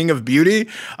a thing of beauty.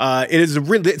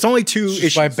 It's only 2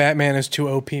 issues. Why Batman is too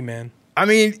OP, man. I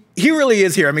mean, he really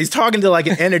is here. I mean, he's talking to like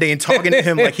an entity and talking to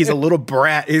him like he's a little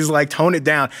brat. He's like, tone it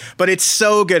down. But it's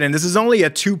so good. And this is only a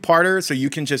 2-parter, so you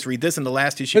can just read this in the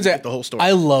last issue and get the whole story.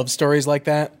 I love stories like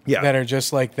that. Yeah. That are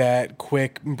just like that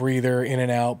quick breather in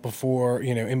and out before,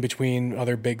 in between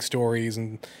other big stories.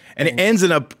 And it ends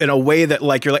in a way that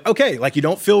like you're like, okay, like you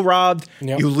don't feel robbed.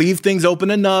 Yep. You leave things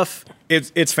open enough.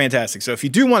 It's fantastic. So if you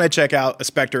do want to check out a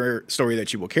Spectre story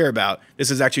that you will care about, this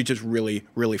is actually just really,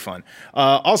 really fun.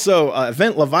 Also,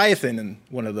 Event Leviathan, and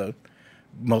one of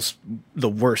the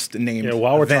worst named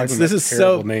while we're events. talking about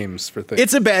terrible names for things.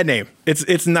 It's a bad name.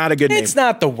 It's not a good name. It's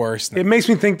not the worst name. It makes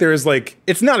me think there is like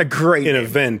it's not a great an name.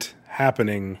 event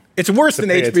happening. It's worse than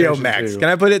HBO Max. Can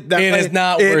I put it that way? It is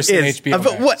not worse than HBO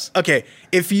Max. What? Okay,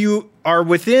 if you are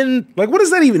within... Like, what does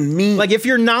that even mean? Like, if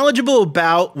you're knowledgeable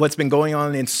about what's been going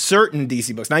on in certain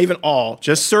DC books, not even all,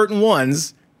 just certain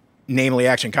ones, namely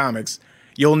Action Comics,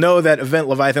 you'll know that Event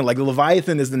Leviathan, like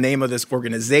Leviathan is the name of this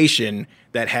organization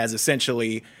that has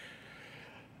essentially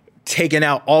taken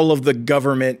out all of the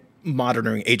government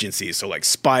monitoring agencies. So like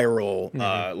Spiral,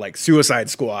 like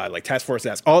Suicide Squad, like Task Force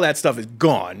X, all that stuff is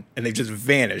gone and they've just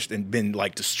vanished and been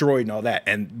like destroyed and all that.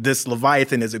 And this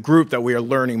Leviathan is a group that we are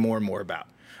learning more and more about.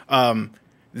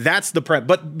 That's the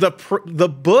but the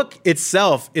book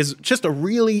itself is just a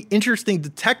really interesting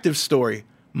detective story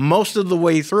most of the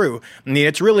way through. I mean,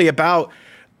 it's really about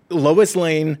Lois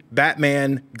Lane,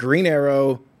 Batman, Green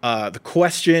Arrow, The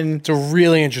Question. It's a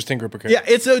really interesting group of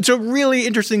characters. Yeah, it's a really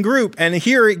interesting group. And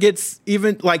here it gets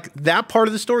even like that part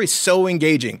of the story is so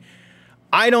engaging.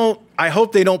 I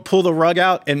hope they don't pull the rug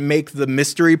out and make the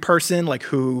mystery person like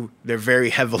who they're very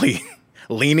heavily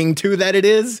leaning to that it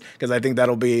is, because I think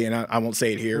that'll be, and I won't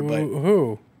say it here, but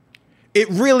who? It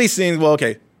really seems, well,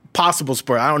 okay, possible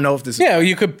spoiler. I don't know if this is. Yeah,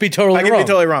 you could be totally wrong. I could be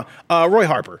totally wrong. Roy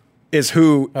Harper is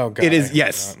who it is.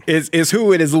 Yes, is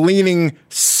who it is leaning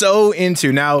so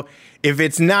into. Now, if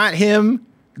it's not him,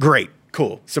 great,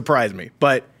 cool, surprise me.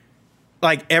 But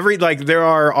there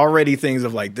are already things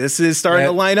of like this is starting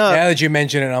to line up. Now that you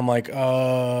mention it, I'm like,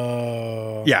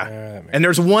 oh, yeah. And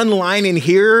there's one line in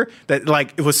here that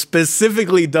like it was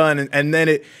specifically done, and then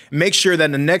it makes sure that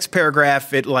in the next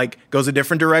paragraph it like goes a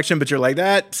different direction. But you're like,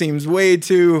 that seems way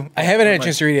too. I haven't had a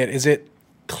chance to read it. Is it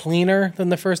cleaner than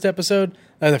the first episode?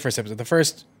 The first issue. The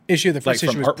first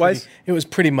issue was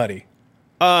pretty muddy.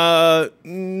 No,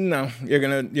 you're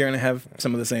gonna have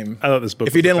some of the same. I thought this book.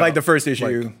 If you didn't like the first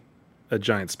issue. Like a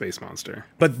giant space monster.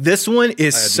 But this one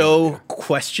is so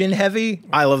question heavy.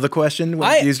 I love the question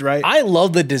when it's used right. I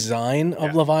love the design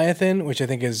of Leviathan, which I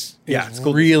think is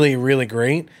cool. Really, really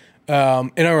great.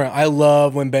 And I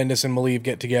love when Bendis and Maleev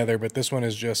get together, but this one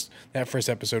is just, that first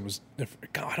episode was,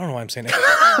 God, I don't know why I'm saying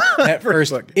that. That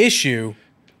first issue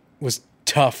was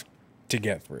tough to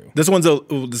get through. This one's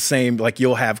the same, like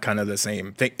you'll have kind of the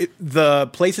same thing. The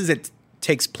places it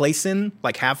takes place in,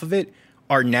 like half of it,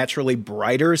 are naturally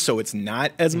brighter, so it's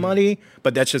not as muddy,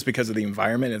 but that's just because of the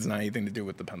environment. It's not anything to do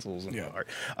with the pencils and the art.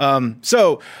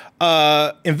 So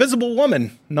Invisible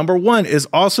Woman, number 1, is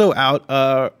also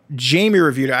out. Jamie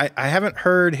reviewed it. I haven't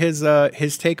heard his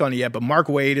take on it yet, but Mark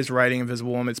Waid is writing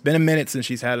Invisible Woman. It's been a minute since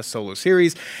she's had a solo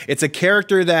series. It's a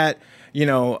character that, she's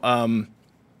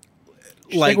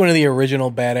like one of the original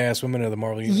badass women of the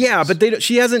Marvel Universe. Yeah, but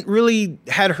she hasn't really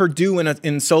had her due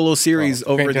in solo series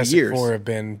over Fantastic the years. Four have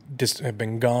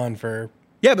been gone for.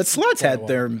 Yeah, but Slot's had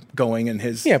their going in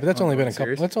his. Yeah, but that's only been a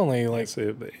couple. That's only like.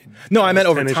 No, I meant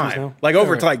over time. Like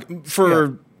over like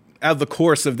for of the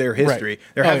course of their history.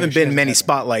 There haven't been many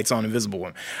spotlights on Invisible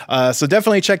Woman. So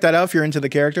definitely check that out if you're into the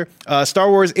character. Star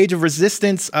Wars Age of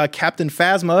Resistance, Captain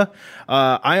Phasma.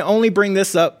 I only bring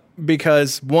this up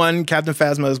because, one, Captain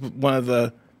Phasma is one of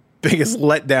the biggest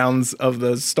letdowns of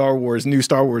the new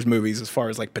Star Wars movies as far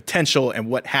as like potential and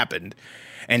what happened.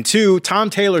 And two, Tom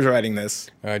Taylor's writing this.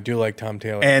 I do like Tom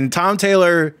Taylor. And Tom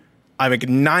Taylor, I think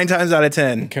 9 times out of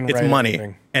 10, it's money.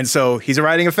 Anything. And so he's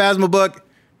writing a Phasma book.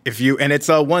 And it's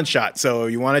a one shot. So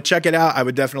you want to check it out, I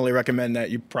would definitely recommend that.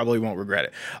 You probably won't regret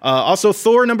it. Also,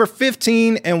 Thor number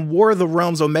 15 and War of the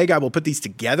Realms Omega. I will put these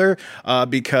together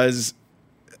because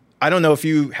I don't know if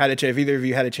either of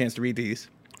you had a chance to read these.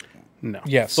 No.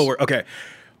 Yes. Thor. Okay.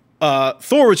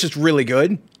 Thor was just really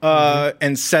good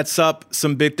and sets up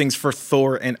some big things for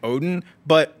Thor and Odin.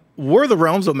 But War of the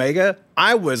Realms Omega,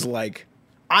 I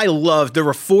loved. There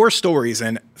were 4 stories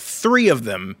and 3 of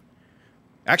them.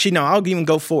 Actually, no, I'll even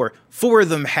go 4. 4 of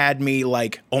them had me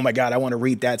like, oh my God, I want to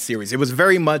read that series. It was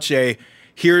very much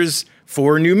here's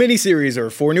 4 new miniseries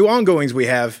or 4 new ongoings we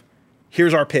have.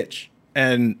 Here's our pitch.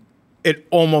 And it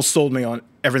almost sold me on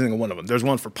every single one of them. There's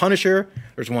one for Punisher.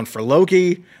 There's one for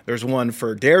Loki. There's one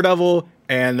for Daredevil.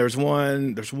 And there's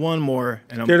one more.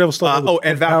 And Daredevil still has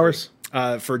and powers?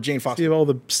 For Jane Foster. Do you have all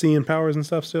the seeing powers and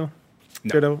stuff still? No.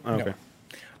 Daredevil? Oh, okay.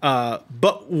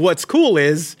 But what's cool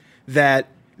is that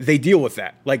they deal with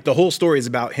that. Like the whole story is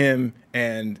about him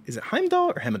and is it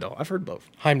Heimdall or Heimdall? I've heard both.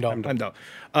 Heimdall.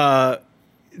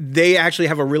 They actually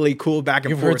have a really cool back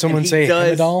and You've forth. heard someone say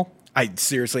Heimdall? I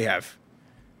seriously have.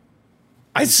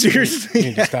 You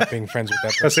need to stop being friends with that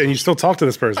person. I was saying, you still talk to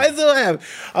this person. I still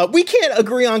have. We can't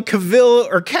agree on Cavill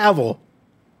or Cavill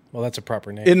Well, that's a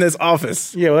proper name. in this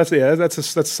office. Yeah, well,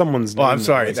 that's someone's name. Oh, I'm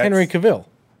sorry. It's Henry Cavill.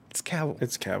 It's Cavill.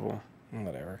 It's Cavill.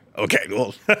 Whatever. Okay,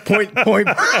 well, point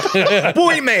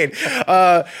made.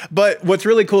 But what's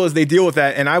really cool is they deal with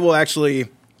that, and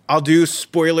I'll do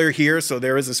spoiler here. So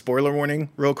there is a spoiler warning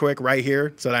real quick right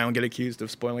here so that I don't get accused of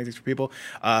spoiling things for people.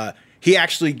 He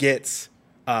actually gets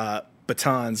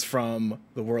batons from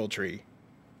the World Tree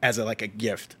as a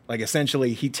gift. Like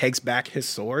essentially he takes back his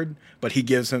sword, but he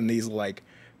gives him these like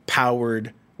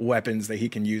powered weapons that he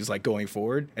can use like going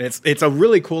forward. And it's a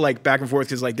really cool like back and forth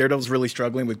because like Daredevil's really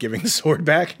struggling with giving the sword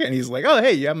back and he's like, oh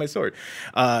hey, you have my sword.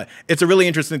 It's a really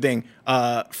interesting thing.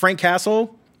 Frank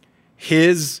Castle,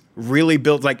 his really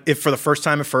built like if for the first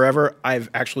time in forever, I've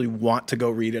actually want to go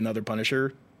read another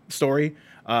Punisher story.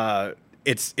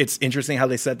 It's interesting how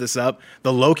they set this up.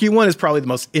 The Loki one is probably the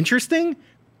most interesting,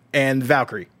 and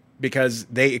Valkyrie, because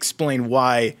they explain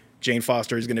why Jane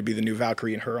Foster is going to be the new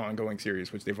Valkyrie in her ongoing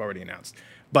series, which they've already announced.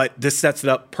 But this sets it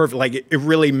up perfect. Like it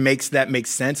really makes that make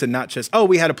sense and not just, oh,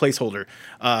 we had a placeholder.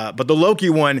 But the Loki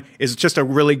one is just a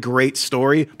really great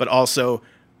story. But also,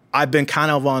 I've been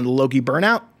kind of on Loki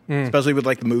burnout, especially with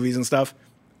like the movies and stuff.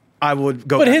 I would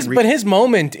go. But his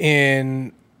moment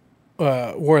in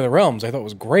War of the Realms, I thought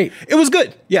was great. It was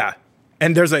good, yeah.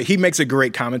 And he makes a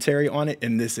great commentary on it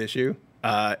in this issue.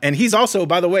 And he's also,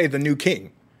 by the way, the new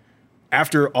king.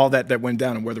 After all that went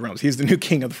down in War of the Realms, he's the new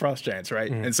king of the Frost Giants,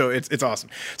 right? And so it's awesome.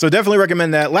 So definitely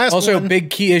recommend that. Also, a big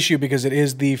key issue because it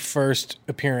is the first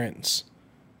appearance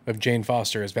of Jane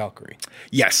Foster as Valkyrie.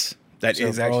 Yes, that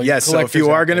is actually yes. So if you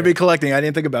are going to be collecting, I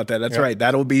didn't think about that. That's right.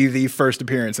 That'll be the first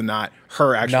appearance and not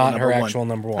her actual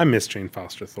number one. I miss Jane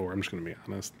Foster Thor. I'm just going to be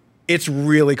honest. It's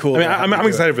really cool. I mean, I'm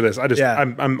excited for this. I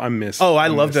miss. Oh, I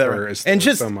love that. And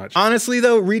just so much. Honestly,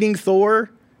 though, reading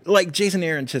Thor, like Jason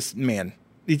Aaron,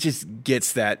 he just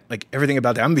gets that, like everything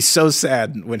about that. I'm gonna be so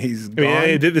sad when he's gone.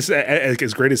 I mean, this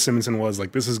as great as Simonson was.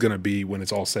 Like this is gonna be when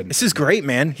it's all said. This is great,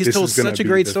 man. He's told such a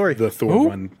great story. The Thor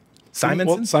one.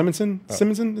 Simonson.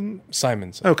 Simonson.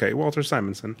 Okay, Walter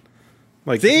Simonson.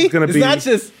 Like see, it's gonna it's be not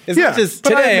just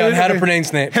today on how to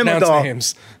pronounce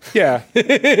names. Yeah,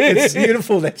 it's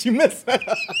beautiful that you missed that.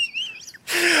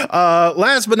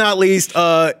 Last but not least,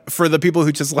 for the people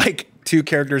who just like two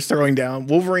characters throwing down,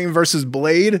 Wolverine versus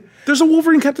Blade. There's a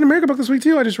Wolverine Captain America book this week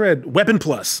too. I just read Weapon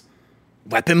Plus.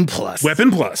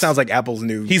 Sounds like Apple's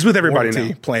new. He's with everybody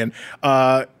now plan.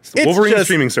 It's Wolverine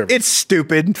streaming service. It's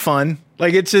stupid fun.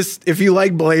 Like it's just if you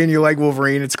like Blade and you like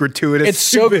Wolverine, it's gratuitous. It's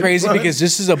so crazy fun. Because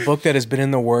this is a book that has been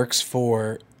in the works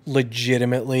for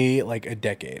legitimately like a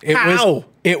decade.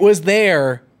 It was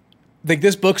there. Like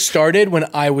this book started when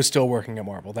I was still working at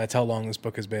Marvel. That's how long this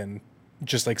book has been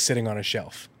just like sitting on a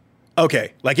shelf.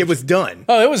 Okay, like it was done.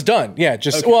 Oh, it was done. Yeah,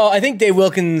 well, I think Dave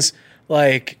Wilkins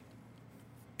like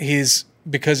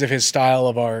because of his style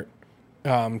of art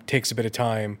takes a bit of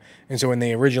time. And so when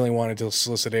they originally wanted to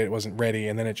solicit it, it wasn't ready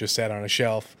and then it just sat on a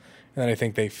shelf. And then I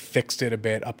think they fixed it a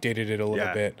bit, updated it a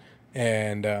little bit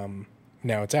and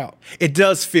now it's out. It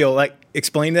does feel like,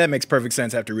 explaining that makes perfect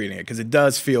sense after reading it, because it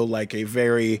does feel like a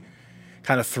very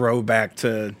kind of throwback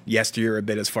to yesteryear a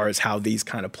bit as far as how these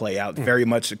kind of play out, very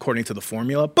much according to the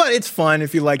formula. But it's fun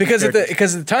if you like because at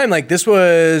the time, like this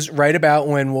was right about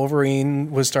when Wolverine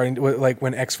was starting to, like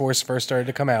when X-Force first started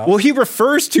to come out. Well, he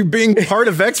refers to being part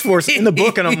of X-Force in the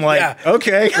book, and I'm like,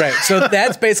 okay, right. So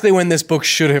that's basically when this book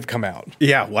should have come out.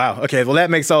 Yeah. Wow. Okay. Well, that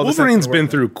makes all the sense. Wolverine's been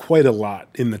through quite a lot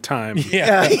in the time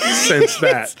since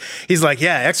that. He's like,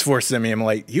 yeah, X-Force sent me. I'm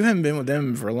like, you haven't been with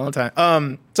them for a long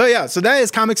time. So yeah, so that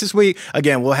is comics this week.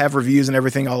 Again, we'll have reviews and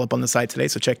everything all up on the site today,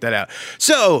 so check that out.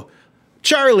 So,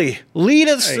 Charlie, lead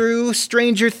us through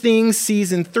Stranger Things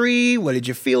Season 3. What did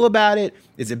you feel about it?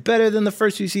 Is it better than the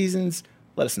first two seasons?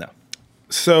 Let us know.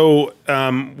 So,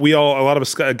 a lot of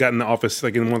us got in the office,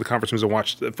 like in one of the conference rooms, and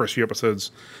watched the first few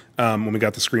episodes when we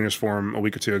got the screeners for them a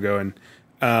week or two ago. And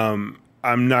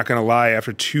I'm not going to lie,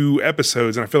 after 2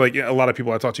 episodes, and I feel like a lot of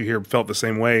people I talked to here felt the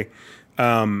same way,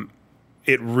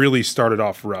 it really started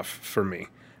off rough for me.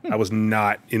 I was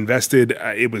not invested.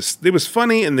 It was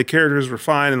funny and the characters were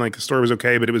fine and like the story was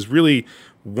okay, but it was really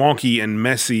wonky and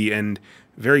messy and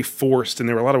very forced. And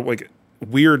there were a lot of like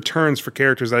weird turns for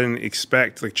characters I didn't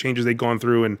expect, like changes they'd gone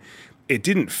through, and it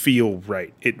didn't feel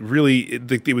right.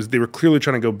 They were clearly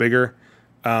trying to go bigger,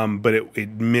 but it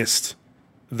missed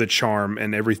the charm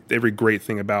and every great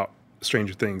thing about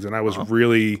Stranger Things. And I was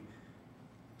really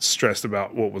stressed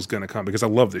about what was going to come because I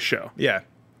love the show. Yeah.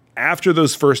 After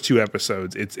those first 2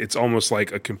 episodes, it's almost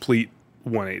like a complete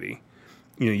 180.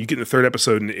 You get in the 3rd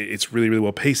episode and it's really, really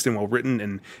well paced and well written.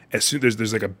 And as soon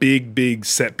there's like a big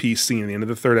set piece scene at the end of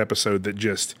the 3rd episode that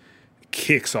just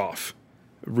kicks off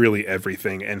really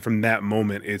everything. And from that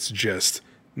moment, it's just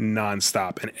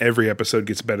nonstop. And every episode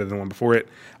gets better than the one before it.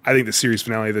 I think the series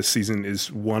finale of this season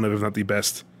is one of, if not the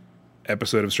best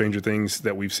episode of Stranger Things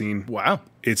that we've seen. Wow.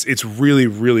 It's really,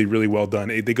 really, really well done.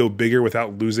 They go bigger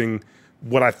without losing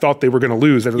what I thought they were going to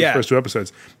lose after the first 2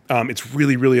 episodes. It's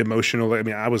really, really emotional. I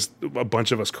mean, a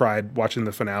bunch of us cried watching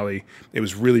the finale. It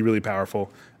was really, really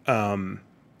powerful.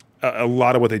 A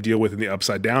lot of what they deal with in the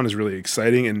Upside Down is really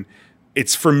exciting, and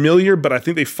it's familiar, but I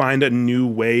think they find a new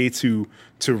way to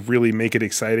really make it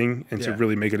exciting and to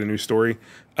really make it a new story.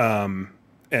 And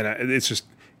it's just,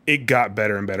 it got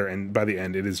better and better, and by the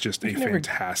end, it is just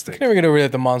fantastic. I can never get over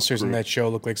that the monsters in that show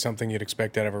look like something you'd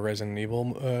expect out of a Resident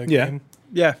Evil game.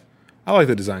 Yeah. I like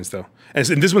the designs though, and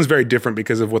this one's very different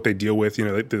because of what they deal with.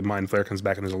 The Mind Flayer comes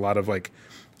back, and there's a lot of like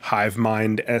hive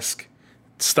mind-esque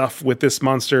stuff with this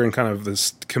monster, and kind of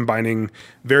this combining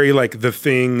very like The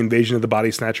Thing, Invasion of the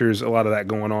Body Snatchers, a lot of that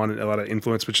going on, and a lot of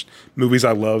influence, which movies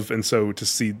I love, and so to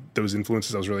see those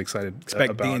influences, I was really excited.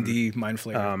 Expect about D&D Mind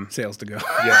Flayer sales to go.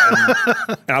 Yeah,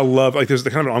 and I love like there's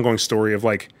the kind of an ongoing story of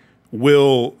like,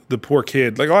 Will, the poor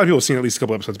kid, like a lot of people have seen at least a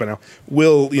couple episodes by now,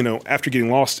 Will, after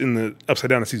getting lost in the Upside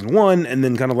Down in season 1 and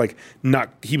then kind of like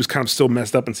he was kind of still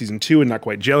messed up in season 2 and not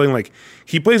quite gelling. Like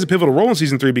he plays a pivotal role in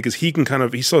season 3 because he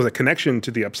still has a connection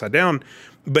to the Upside Down,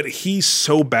 but he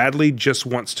so badly just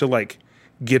wants to like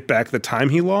get back the time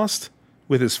he lost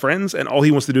with his friends, and all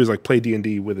he wants to do is like play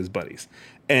D&D with his buddies.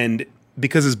 And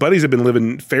because his buddies have been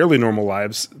living fairly normal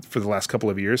lives for the last couple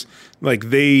of years, like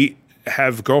they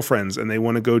have girlfriends and they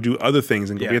want to go do other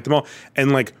things and go be at the mall.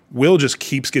 And like Will just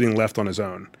keeps getting left on his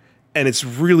own. And it's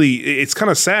kind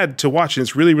of sad to watch. And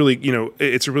it's really, really,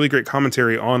 it's a really great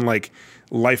commentary on like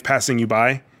life passing you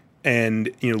by and,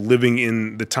 living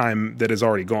in the time that is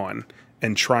already gone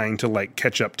and trying to like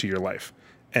catch up to your life.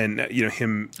 And,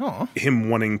 him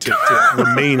wanting to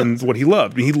remain in what he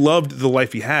loved. I mean, he loved the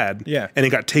life he had. Yeah. And it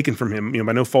got taken from him,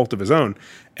 by no fault of his own.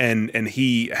 And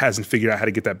he hasn't figured out how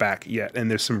to get that back yet.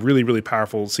 And there's some really, really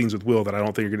powerful scenes with Will that I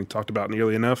don't think are getting talked about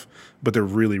nearly enough, but they're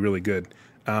really, really good.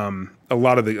 A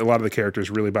lot of the characters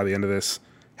really by the end of this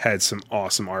had some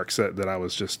awesome arcs that I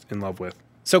was just in love with.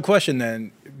 So question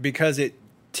then, because it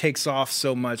takes off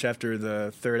so much after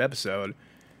the 3rd episode,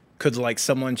 could like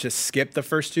someone just skip the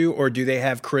first 2, or do they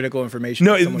have critical information?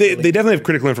 No, they definitely have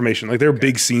critical information. Like there are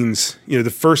big scenes. The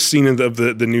first scene of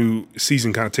the new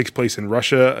season kind of takes place in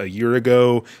Russia a year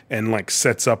ago, and like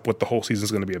sets up what the whole season is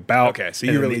going to be about. Okay, so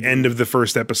the end of the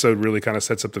first episode really kind of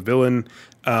sets up the villain.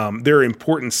 There are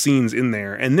important scenes in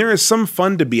there, and there is some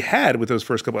fun to be had with those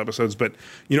first couple episodes. But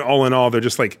all in all, they're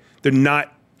just like they're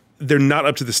not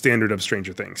up to the standard of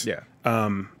Stranger Things. Yeah.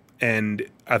 And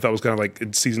I thought it was kind of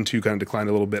like season 2 kind of declined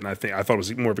a little bit, and I thought it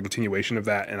was more of a continuation of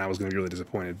that, and I was going to be really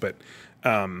disappointed. But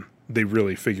they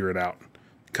really figure it out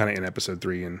kind of in episode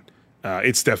 3, and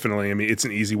it's definitely, it's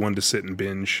an easy one to sit and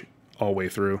binge all the way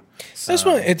through. This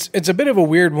one, it's a bit of a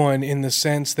weird one in the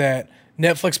sense that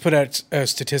Netflix put out a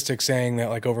statistic saying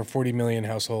that like over 40 million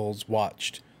households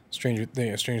watched Stranger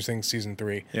Things season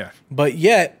 3. Yeah. But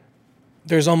yet,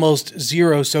 there's almost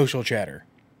zero social chatter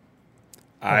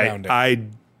around it. I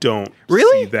don't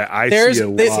Really? see that. I There's see a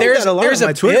lot. There's a lot there's on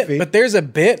my a Twitter bit, feed. but there's a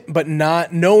bit, but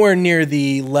nowhere near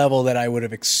the level that I would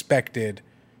have expected,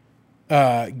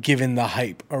 given the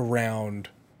hype around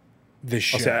this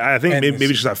show. I think And maybe this-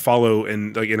 just I follow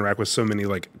and like interact with so many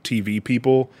like TV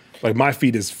people. Like my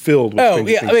feed is filled with. Oh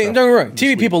Stranger yeah, Things I mean, stuff don't get me wrong. this TV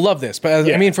week. people love this, but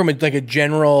Yeah. I mean, from a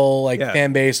general Yeah.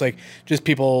 fan base, like just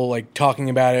people like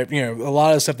talking about it. You know, a lot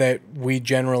of the stuff that we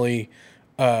generally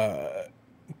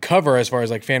cover as far as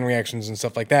like fan reactions and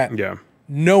stuff like that. Yeah,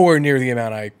 Nowhere near the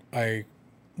amount I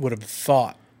would have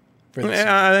thought. For this.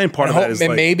 and part of that is And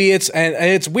like, maybe and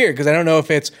it's weird because I don't know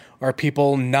if are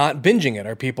people not binging it?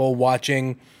 Are people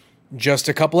watching just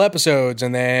a couple episodes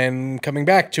and then coming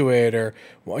back to it, or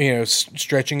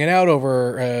stretching it out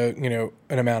over an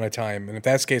amount of time? And if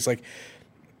that's the case, like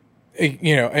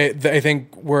I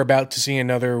think we're about to see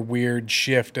another weird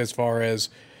shift as far as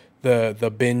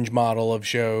the binge model of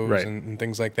shows Right. and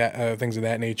things like that, things of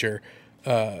that nature.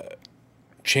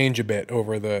 Change a bit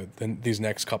over these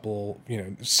next couple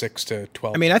 6 to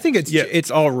 12. I mean, I think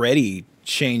it's already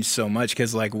changed so much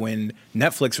because like when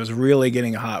Netflix was really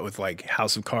getting hot with like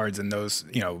House of Cards and those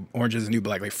Orange is the New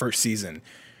Black, like first season,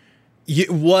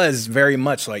 it was very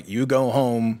much like you go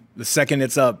home the second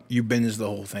it's up, you binge the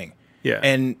whole thing. Yeah.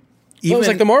 And it was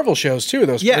like the Marvel shows too.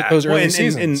 Those early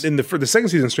seasons. and for the second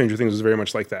season of Stranger Things was very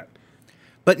much like that.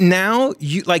 But now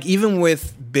you like even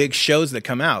with big shows that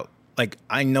come out, like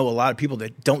I know a lot of people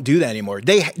that don't do that anymore.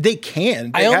 They have the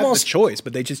choice,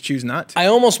 but they just choose not to. I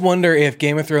almost wonder if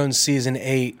Game of Thrones season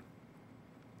 8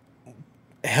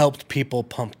 helped people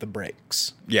pump the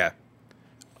brakes. Yeah.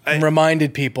 And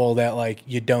reminded people that like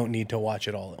you don't need to watch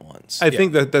it all at once. I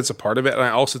think that's a part of it, and I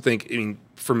also think, I mean,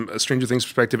 from a Stranger Things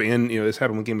perspective, and this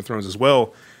happened with Game of Thrones as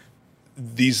well.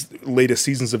 These latest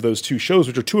seasons of those two shows,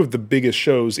 which are two of the biggest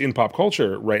shows in pop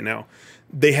culture right now,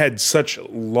 they had such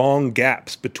long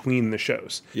gaps between the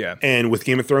shows. Yeah. And with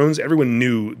Game of Thrones, everyone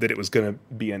knew that it was going to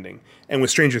be ending. And with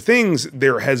Stranger Things,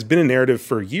 there has been a narrative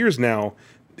for years now.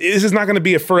 This is not going to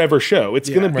be a forever show. It's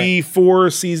going to be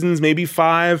 4 seasons, maybe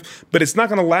 5, but it's not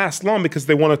going to last long because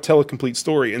they want to tell a complete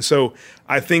story. And so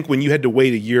I think when you had to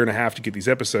wait a year and a half to get these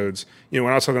episodes, when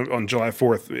I was talking on July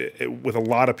 4th with a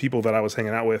lot of people that I was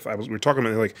hanging out with, we were talking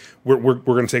about like, we're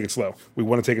going to take it slow. We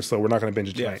want to take it slow. We're not going to binge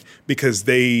it tonight because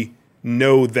they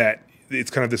know that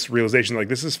it's kind of this realization like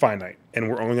this is finite and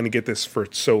we're only going to get this for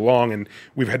so long, and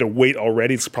we've had to wait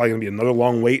already. It's probably going to be another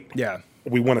long wait. Yeah.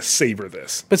 We want to savor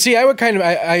this. But see, I would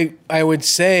I would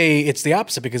say it's the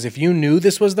opposite, because if you knew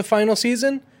this was the final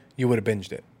season, you would have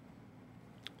binged it.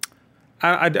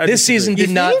 I This season did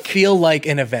not feel like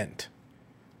an event.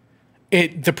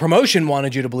 The promotion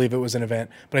wanted you to believe it was an event,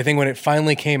 but I think when it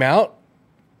finally came out,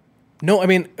 no, I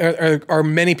mean, are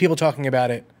many people talking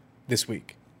about it this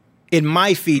week? In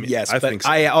my feed, yes, I but think so.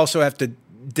 I also have to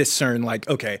discern like,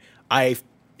 okay,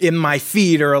 in my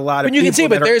feed are a lot of But you people can see,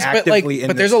 that but are actively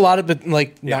in there's a lot of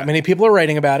not many people are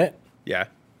writing about it. Yeah.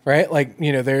 Right, like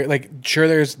they're like sure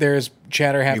there's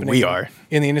chatter happening. we are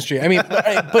in the industry. I mean,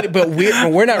 but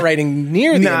we're not writing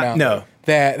near the amount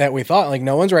that we thought. Like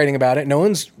no one's writing about it. No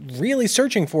one's really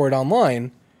searching for it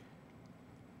online.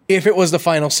 If it was the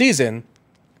final season,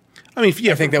 I mean,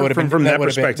 yeah, I think that would have been from that that would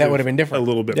have perspective, been different a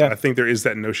little bit. Yeah. But I think there is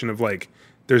that notion of like,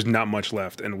 there's not much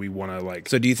left, and we want to like.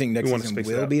 So do you think next we wanna season space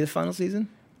it will out. be the final season?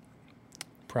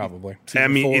 Probably. I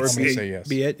mean, Four, it's I'm gonna say yes.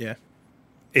 Be it, yeah.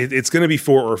 It's going to be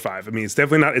 4 or 5. I mean, it's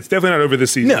definitely not. It's definitely not over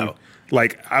this season. No.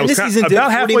 Like I And was this season did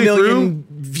about 40 halfway million through.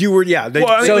 viewer. Yeah, Well,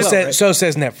 I mean, So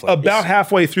says Netflix. About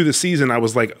halfway through the season, I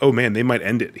was like, oh man, they might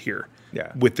end it here.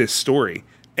 Yeah. With this story,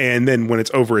 and then when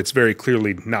it's over, it's very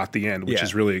clearly not the end, which Yeah.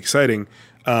 is really exciting.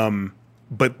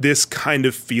 But this kind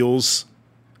of feels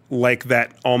like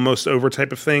that almost over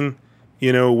type of thing,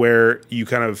 where you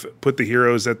kind of put the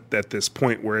heroes at this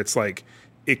point where it's like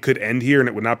it could end here and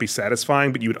it would not be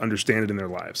satisfying, but you would understand it in their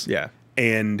lives. Yeah.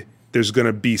 And there's going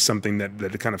to be something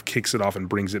that kind of kicks it off and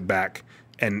brings it back,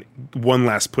 and one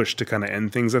last push to kind of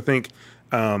end things. I think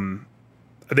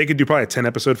they could do probably a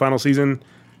 10-episode final season,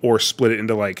 or split it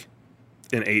into like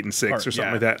an 8 and 6 or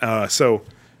something like that. So,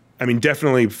 I mean,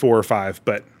 definitely 4 or 5,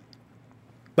 but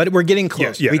we're getting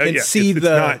close. Yeah, we can yeah. see It's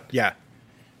not-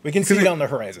 we can see it on the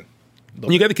horizon.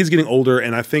 you got the kids getting older,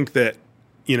 and I think that,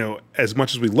 as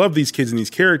much as we love these kids and these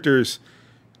characters,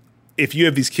 if you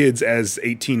have these kids as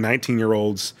 18,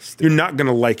 19-year-olds, you're not going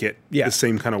to like it the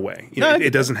same kind of way.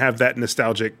 It doesn't have that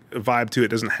nostalgic vibe to it. It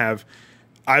doesn't have.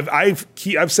 I've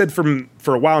said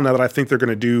for a while now that I think they're going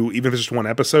to do, even if it's just one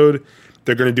episode,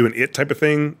 they're going to do an It type of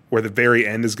thing where the very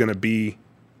end is going to be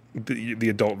the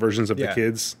adult versions of the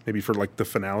kids, maybe for like the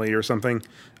finale or something.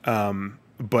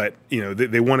 But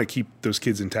they want to keep those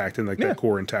kids intact and like that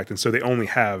core intact, and so they only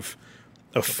have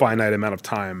a finite amount of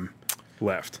time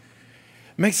left.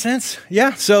 Makes sense.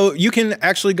 Yeah. So you can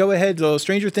actually go ahead. So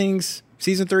Stranger Things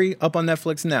season 3 up on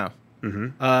Netflix now.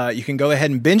 You can go ahead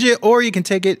and binge it, or you can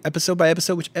take it episode by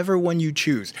episode, whichever one you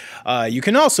choose. You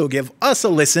can also give us a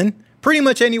listen pretty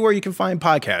much anywhere you can find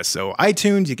podcasts. So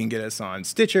iTunes, you can get us on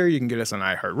Stitcher, you can get us on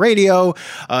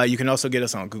iHeartRadio. You can also get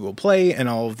us on Google Play and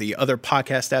all of the other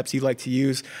podcast apps you like to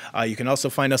use. You can also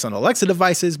find us on Alexa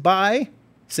devices by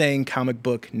saying Comic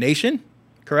Book Nation,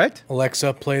 correct?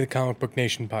 Alexa, play the Comic Book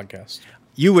Nation podcast.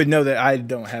 You would know that I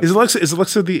don't have... Is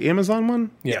Alexa the Amazon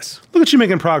one? Yes. Look at you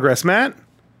making progress, Matt.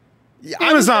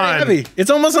 Amazon. Heavy. It's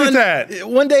almost Look on at that.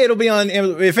 One day it'll be on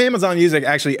Amazon. If Amazon Music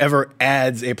actually ever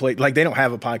adds a play, like they don't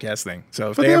have a podcast thing. So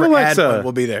if they ever add one,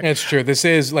 we'll be there. That's true. This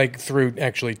is like through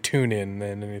actually TuneIn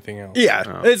than anything else.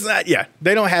 Yeah. It's not,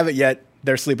 they don't have it yet.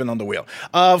 They're sleeping on the wheel.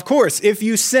 Of course, if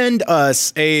you send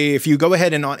us if you go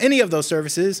ahead and on any of those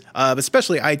services,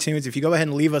 especially iTunes, if you go ahead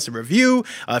and leave us a review,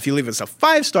 if you leave us a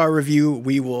 5-star review,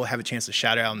 we will have a chance to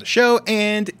shout it out on the show.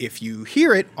 And if you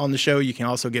hear it on the show, you can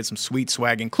also get some sweet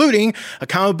swag, including a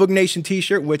Comic Book Nation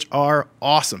t-shirt, which are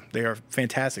awesome. They are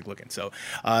fantastic looking. So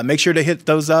make sure to hit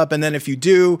those up. And then if you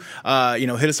do,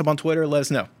 hit us up on Twitter, let us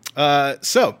know.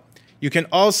 So you can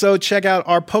also check out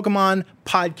our Pokemon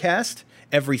podcast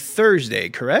every Thursday,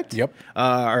 correct? Yep.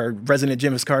 Our resident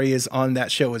Jim Viscardi is on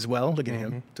that show as well. Look at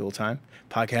him, dual time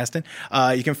podcasting.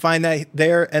 You can find that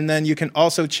there, and then you can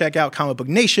also check out Comic Book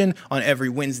Nation on every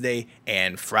Wednesday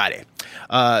and Friday.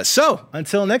 So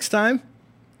until next time,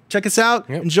 check us out.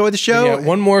 Yep. Enjoy the show. Yeah,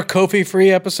 one more Kofi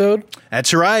free episode.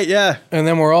 That's right. Yeah. And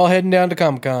then we're all heading down to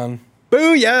Comic-Con.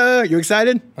 Booyah! You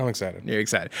excited? I'm excited. You're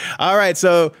excited. All right.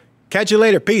 So catch you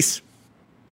later. Peace.